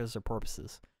orcas are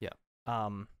porpoises. Yeah.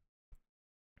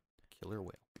 Killer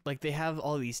whale. Like, they have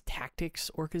all these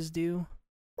tactics orcas do.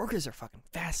 Orcas are fucking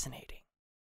fascinating.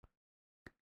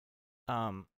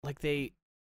 Like,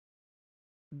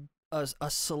 a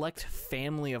select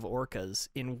family of orcas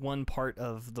in one part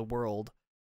of the world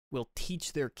will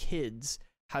teach their kids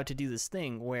how to do this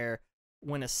thing where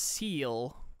when a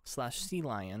seal/sea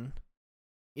lion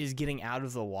is getting out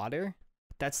of the water,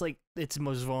 that's like its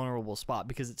most vulnerable spot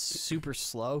because it's super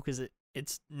slow because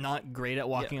it's not great at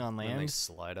walking on When they land,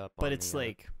 slide up but on it's the,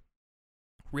 like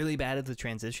really bad at the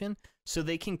transition. So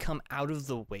they can come out of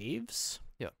the waves.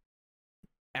 Yeah.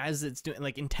 As it's doing,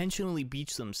 like, intentionally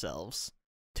beach themselves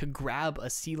to grab a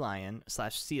sea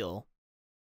lion/seal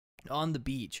on the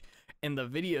beach. And the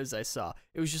videos I saw,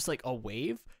 it was just like a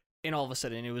wave, and all of a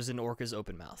sudden it was an orca's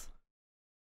open mouth.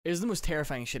 It was the most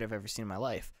terrifying shit I've ever seen in my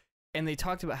life. And they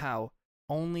talked about how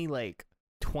only like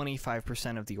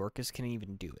 25% of the orcas can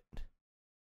even do it.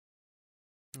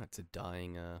 That's a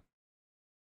dying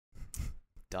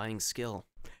skill.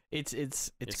 It's You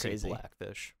see crazy.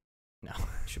 Blackfish. No, You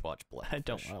should watch Blackfish. I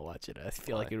don't want to watch it. I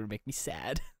feel like Why? it would make me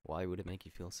sad. Why would it make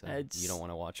you feel sad? It's- You don't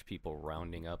want to watch people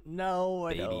rounding up No,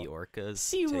 I baby don't.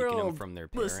 orcas, taking them SeaWorld, from their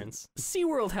listen, parents.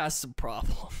 SeaWorld has some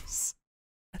problems.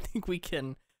 I think we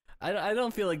can. I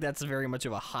don't feel like that's very much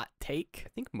of a hot take. I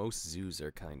think most zoos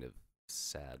are kind of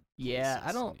sad. Yeah,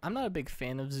 places I'm not a big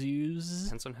fan of zoos.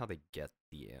 Depends on how they get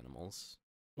the animals.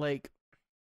 Like,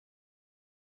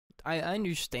 I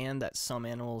understand that some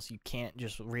animals you can't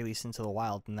just release into the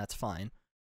wild, and that's fine.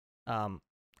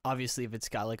 Obviously, if it's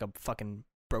got like a fucking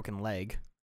broken leg,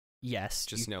 yes,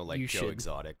 Just you, no like you Joe should.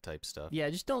 Exotic type stuff.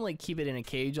 Yeah, just don't like keep it in a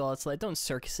cage all its life. Don't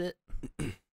circus it.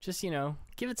 Just,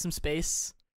 give it some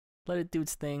space. Let it do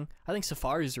its thing. I think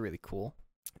safaris are really cool.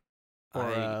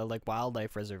 Or like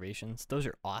wildlife reservations. Those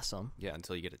are awesome. Yeah,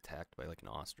 until you get attacked by like an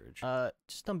ostrich.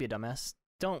 Just don't be a dumbass.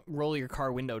 Don't roll your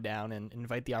car window down and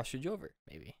invite the ostrich over,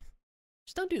 maybe.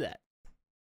 Just don't do that.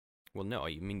 Well, no,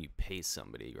 you mean you pay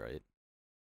somebody, right?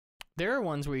 There are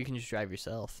ones where you can just drive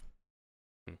yourself.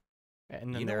 Hmm.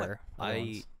 And then You know there what? are other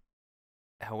ones.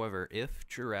 However, if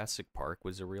Jurassic Park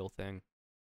was a real thing,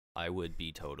 I would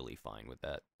be totally fine with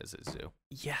that as a zoo.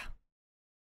 Yeah.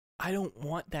 I don't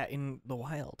want that in the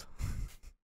wild.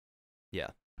 Yeah.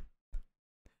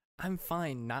 I'm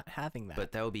fine not having that.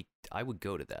 But that would be, I would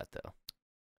go to that though.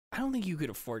 I don't think you could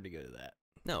afford to go to that.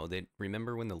 No, they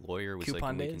remember when the lawyer was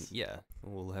Coupon like, days? yeah,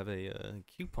 we'll have a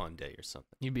coupon day or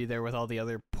something. You'd be there with all the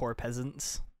other poor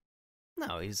peasants.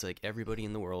 No, he's like, everybody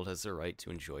in the world has the right to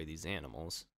enjoy these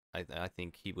animals. I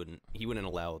think he wouldn't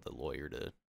allow the lawyer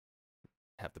to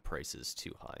have the prices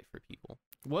too high for people.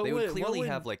 They would clearly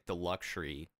have like the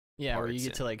luxury. Yeah, where you parts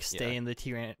get to in- like stay yeah. in the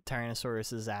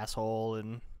Tyrannosaurus's asshole,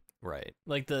 and Right.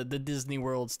 like the Disney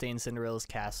World Stay in Cinderella's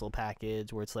castle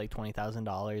package where it's like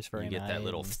 $20,000 for You a get that night,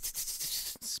 little and-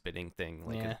 spitting thing,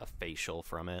 like Yeah. a facial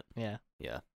from it. yeah,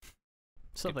 Yeah.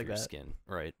 stuff Good like for your that. Skin.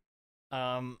 Right.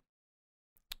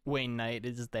 Wayne Knight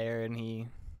is there, and he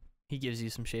gives you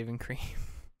some shaving cream.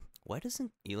 Why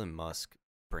doesn't Elon Musk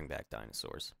bring back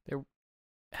dinosaurs?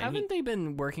 Haven't they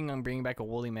been working on bringing back a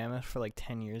woolly mammoth for like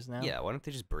 10 years now? Yeah, why don't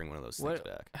they just bring one of those things What-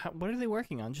 back? What are they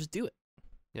working on? Just do it.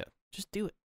 Yeah. Just do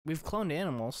it. We've cloned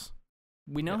animals.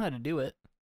 We know Yeah. how to do it.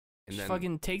 And Just then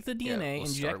fucking take the DNA, we'll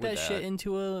inject start with that shit that.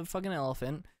 into a fucking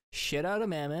elephant, shit out a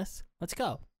mammoth. Let's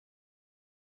go.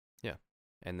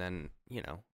 and then,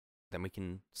 then we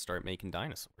can start making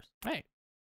dinosaurs. Right.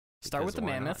 Start with Because the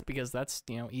why mammoth not? because that's,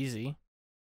 easy.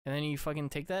 And then you fucking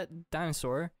take that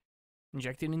dinosaur,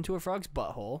 inject it into a frog's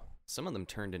butthole. Some of them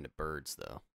turned into birds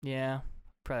though. Yeah.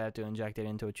 Probably have to inject it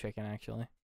into a chicken, actually.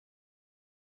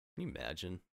 Can you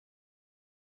imagine?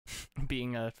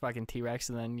 Being a fucking T-Rex,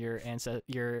 and then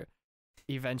your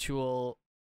eventual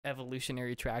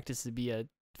evolutionary tract is to be a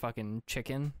fucking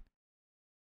chicken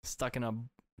stuck in a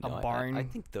No, barn, I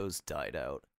think those died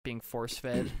out. being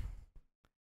force-fed,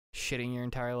 shitting your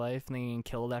entire life, and then getting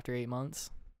killed after 8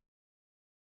 months.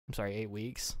 I'm sorry, 8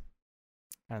 weeks.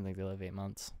 I don't think they live 8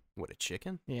 months. What, a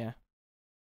chicken? Yeah.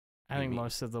 I What do you think mean?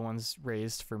 most of the ones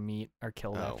raised for meat are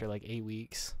killed Oh. after like 8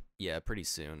 weeks. Yeah, pretty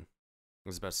soon. I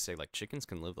was about to say, like, chickens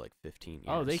can live like 15 years.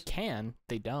 Oh, they can.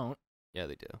 They don't. Yeah,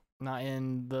 they do. Not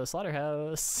in the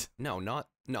slaughterhouse. No,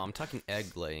 I'm talking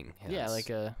egg laying hens. Yeah, like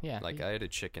I had a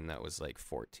chicken that was like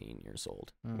 14 years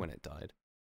old when it died.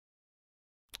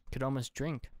 Could almost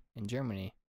drink in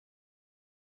Germany.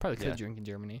 Probably could Yeah. drink in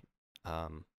Germany. I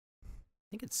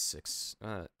think it's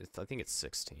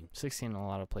 16. 16 in a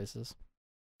lot of places.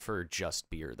 For just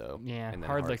beer though. Yeah, And then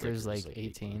hard hard liquor is liquor's like like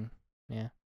 18. Yeah.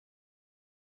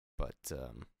 But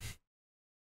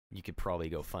you could probably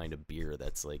go find a beer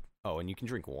that's like, oh, and you can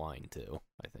drink wine too,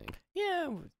 I think. Yeah,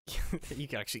 you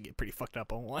can actually get pretty fucked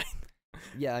up on wine.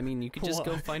 Yeah, I mean, you could just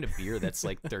go What? find a beer that's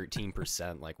like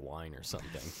 13% like wine or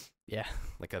something. Yeah.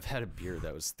 Like I've had a beer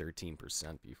that was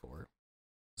 13% before.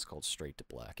 It's called Straight to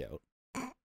Blackout.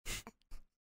 I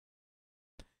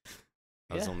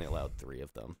was Yeah. only allowed 3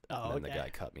 of them. Oh, and then okay. the guy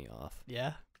cut me off.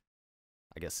 Yeah.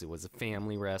 I guess it was a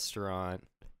family restaurant.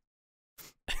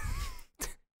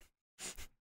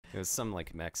 It was some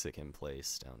like Mexican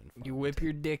place down in You whip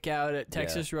your dick out at Yeah.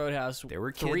 Texas Roadhouse. There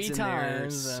were kids 3 in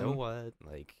times. there. So and- what?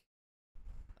 Like,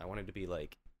 I wanted to be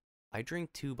like, I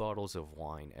drink 2 bottles of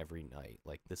wine every night.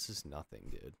 Like, this is nothing,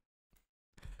 dude.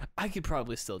 I could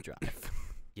probably still drive.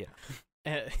 Yeah.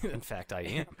 In fact, I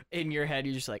am. In your head,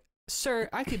 you're just like, sir,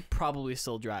 I could probably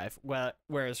still drive. Well,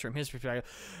 whereas from his perspective,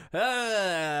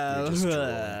 You're just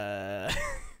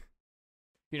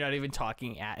you're not even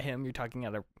talking at him. You're talking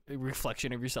at a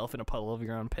reflection of yourself in a puddle of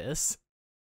your own piss.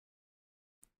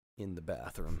 In the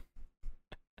bathroom.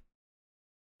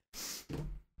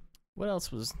 What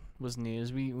else was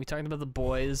news? We talked about the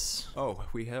boys. Oh,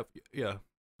 we have, yeah.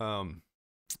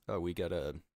 We got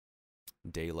a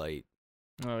daylight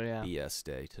Oh yeah. BS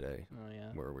day today, Oh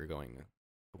yeah. where we're going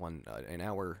an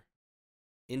hour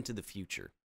into the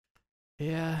future.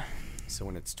 Yeah. So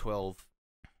when it's 12,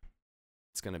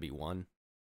 it's gonna be 1,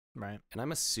 Right. and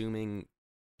I'm assuming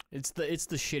It's the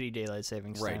shitty daylight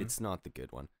savings right, time. it's not the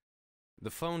good one. The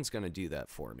phone's gonna do that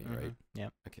for me, right? Yeah.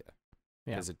 Okay.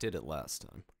 Yeah. Because it did it last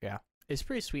time. It's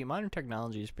pretty sweet. Modern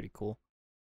technology is pretty cool.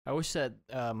 I wish that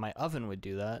my oven would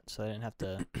do that, so I didn't have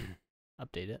to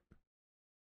update it.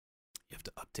 You have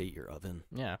to update your oven.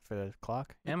 Yeah, for the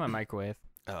clock and my microwave.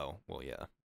 Oh, well, yeah.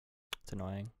 It's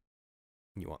annoying.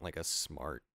 You want like a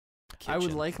smart kitchen. I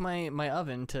would like my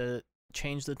oven to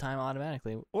change the time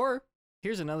automatically. Or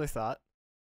here's another thought: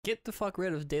 get the fuck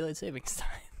rid of daylight savings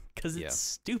time because it's Yeah.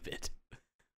 stupid.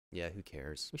 Yeah, who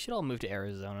cares? We should all move to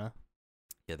Arizona.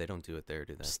 Yeah, they don't do it there,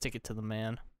 do they? Stick it to the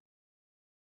man.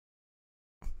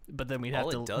 But then we'd All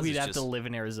have it to does is to just- live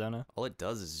in Arizona. All it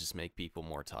does is just make people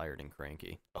more tired and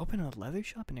cranky. Open a leather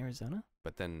shop in Arizona?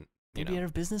 But then, you They'd be out know,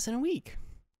 of business in a week.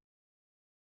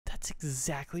 That's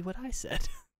exactly what I said.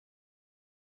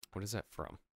 what is that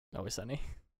from? Always Sunny.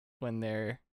 When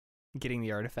they're getting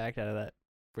the artifact out of that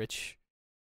rich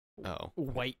Oh,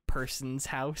 white person's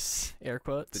house, air the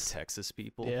quotes. Texas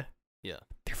people? Yeah. Yeah.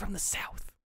 They're from the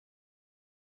South.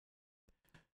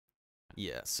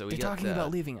 Yeah, so we They're got talking that.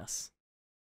 about leaving us.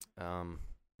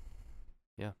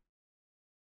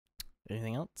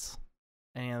 Anything else?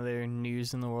 Any other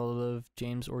news in the world of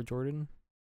James or Jordan?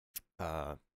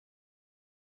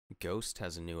 Ghost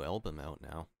has a new album out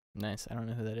now. Nice. I don't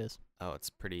know who that is. Oh, it's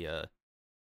pretty,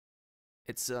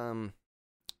 it's,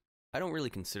 I don't really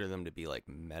consider them to be, like,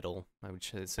 metal. I would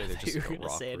say I they're thought just you like were a gonna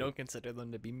rock say I group. don't consider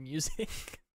them to be music.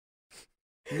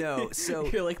 No, so...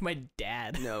 You're like my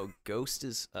dad. No, Ghost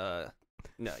is,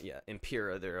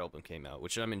 Impera, their album came out,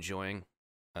 which I'm enjoying,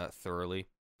 thoroughly.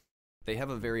 They have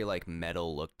a very, like,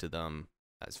 metal look to them.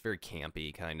 It's very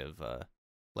campy, kind of,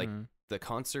 like, Mm, the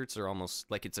concerts are almost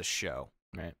like it's a show.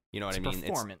 right. You know what It's I mean?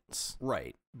 performance.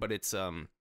 Right, but it's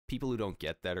people who don't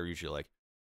get that are usually like,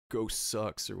 Ghost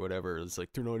sucks or whatever. It's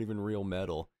like they're not even real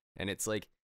metal, and it's like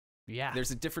Yeah. there's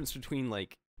a difference between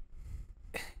like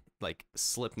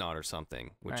Slipknot or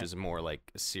something, which Right. is more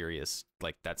like a serious,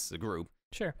 like that's the group,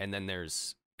 Sure. and then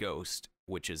there's Ghost,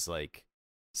 which is like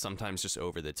sometimes just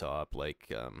over the top, like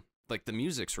the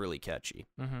music's really catchy,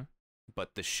 Mm-hmm.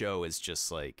 but the show is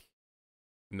just like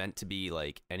meant to be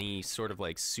like any sort of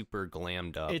like super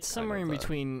glammed up. It's kind somewhere of, in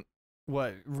between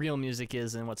what real music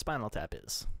is and what Spinal Tap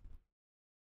is.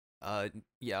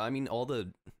 Yeah, I mean all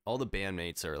the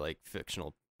bandmates are like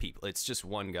fictional people. It's just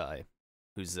one guy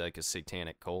who's like a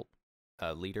satanic cult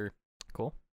leader.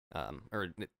 Cool. Or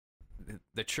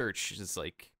the church is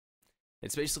like,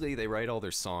 it's basically they write all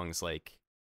their songs like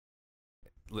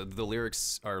the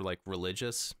lyrics are like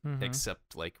religious, Mhm.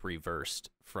 except like reversed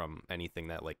from anything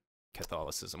that like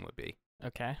Catholicism would be.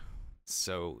 Okay.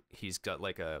 So he's got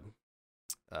like a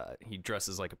he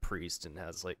dresses like a priest and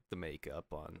has like the makeup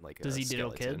on like Does a he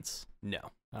diddle skeleton. kids?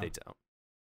 No, Oh. they don't.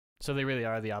 So they really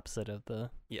are the opposite of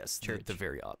the Yes, church. the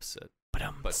very opposite. But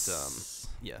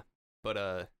Yeah.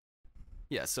 But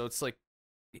yeah, so it's like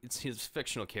it's his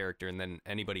fictional character and then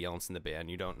anybody else in the band,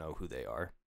 you don't know who they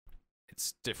are.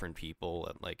 It's different people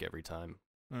like every time.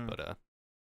 But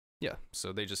yeah,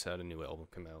 so they just had a new album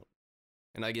come out.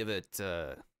 And I give it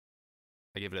a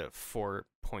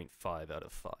 4.5 out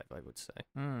of 5, I would say.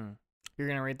 You're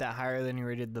gonna rate that higher than you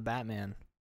rated the Batman.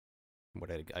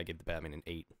 What I give the Batman an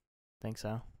 8. Think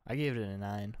so? I gave it a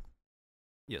 9.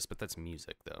 Yes, but that's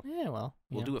music though. Yeah, well,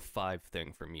 We'll do a 5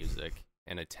 thing for music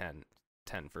and a 10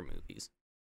 for movies.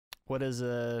 What is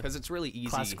a Because it's really easy.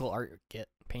 classical art get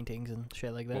paintings and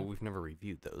shit like that? Well, we've never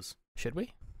reviewed those. Should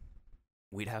we?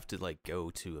 We'd have to like go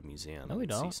to a museum No, we and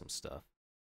don't. see some stuff.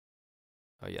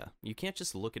 Oh yeah, you can't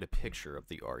just look at a picture of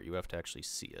the art. You have to actually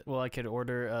see it. Well, I could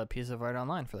order a piece of art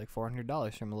online for like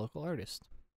 $400 from a local artist,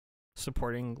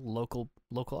 supporting local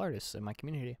artists in my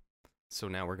community. So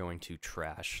now we're going to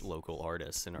trash local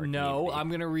artists in our No, community. I'm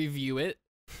gonna review it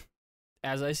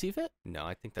as I see fit. No,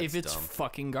 I think that's If it's dumb.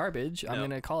 fucking garbage, I'm No.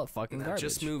 gonna call it fucking No, garbage.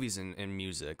 just movies and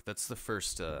music. That's the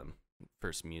first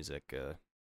music.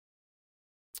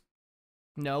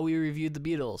 No, we reviewed the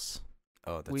Beatles.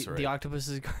 Oh, that's right. The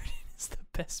Octopus's Garden is the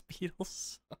best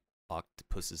Beatles.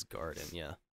 Octopus's Garden.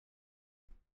 Yeah.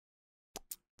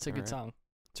 It's a good Alright. song.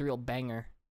 It's a real banger.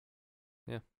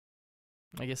 Yeah.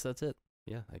 I guess that's it.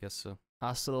 Yeah, I guess so.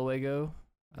 Hasta luego.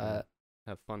 Yeah.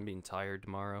 Have fun being tired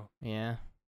tomorrow. Yeah.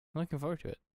 I'm looking forward to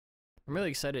it. I'm really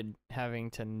excited having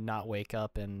to not wake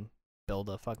up and build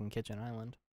a fucking kitchen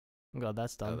island. I'm glad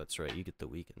that's done. Oh, that's right. You get the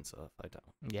weekends off. I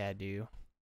don't. Yeah, I do.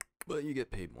 But you get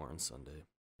paid more on Sunday.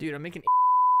 Dude, I'm making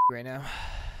right now.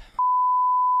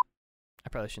 I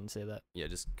probably shouldn't say that. Yeah,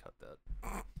 just cut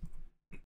that.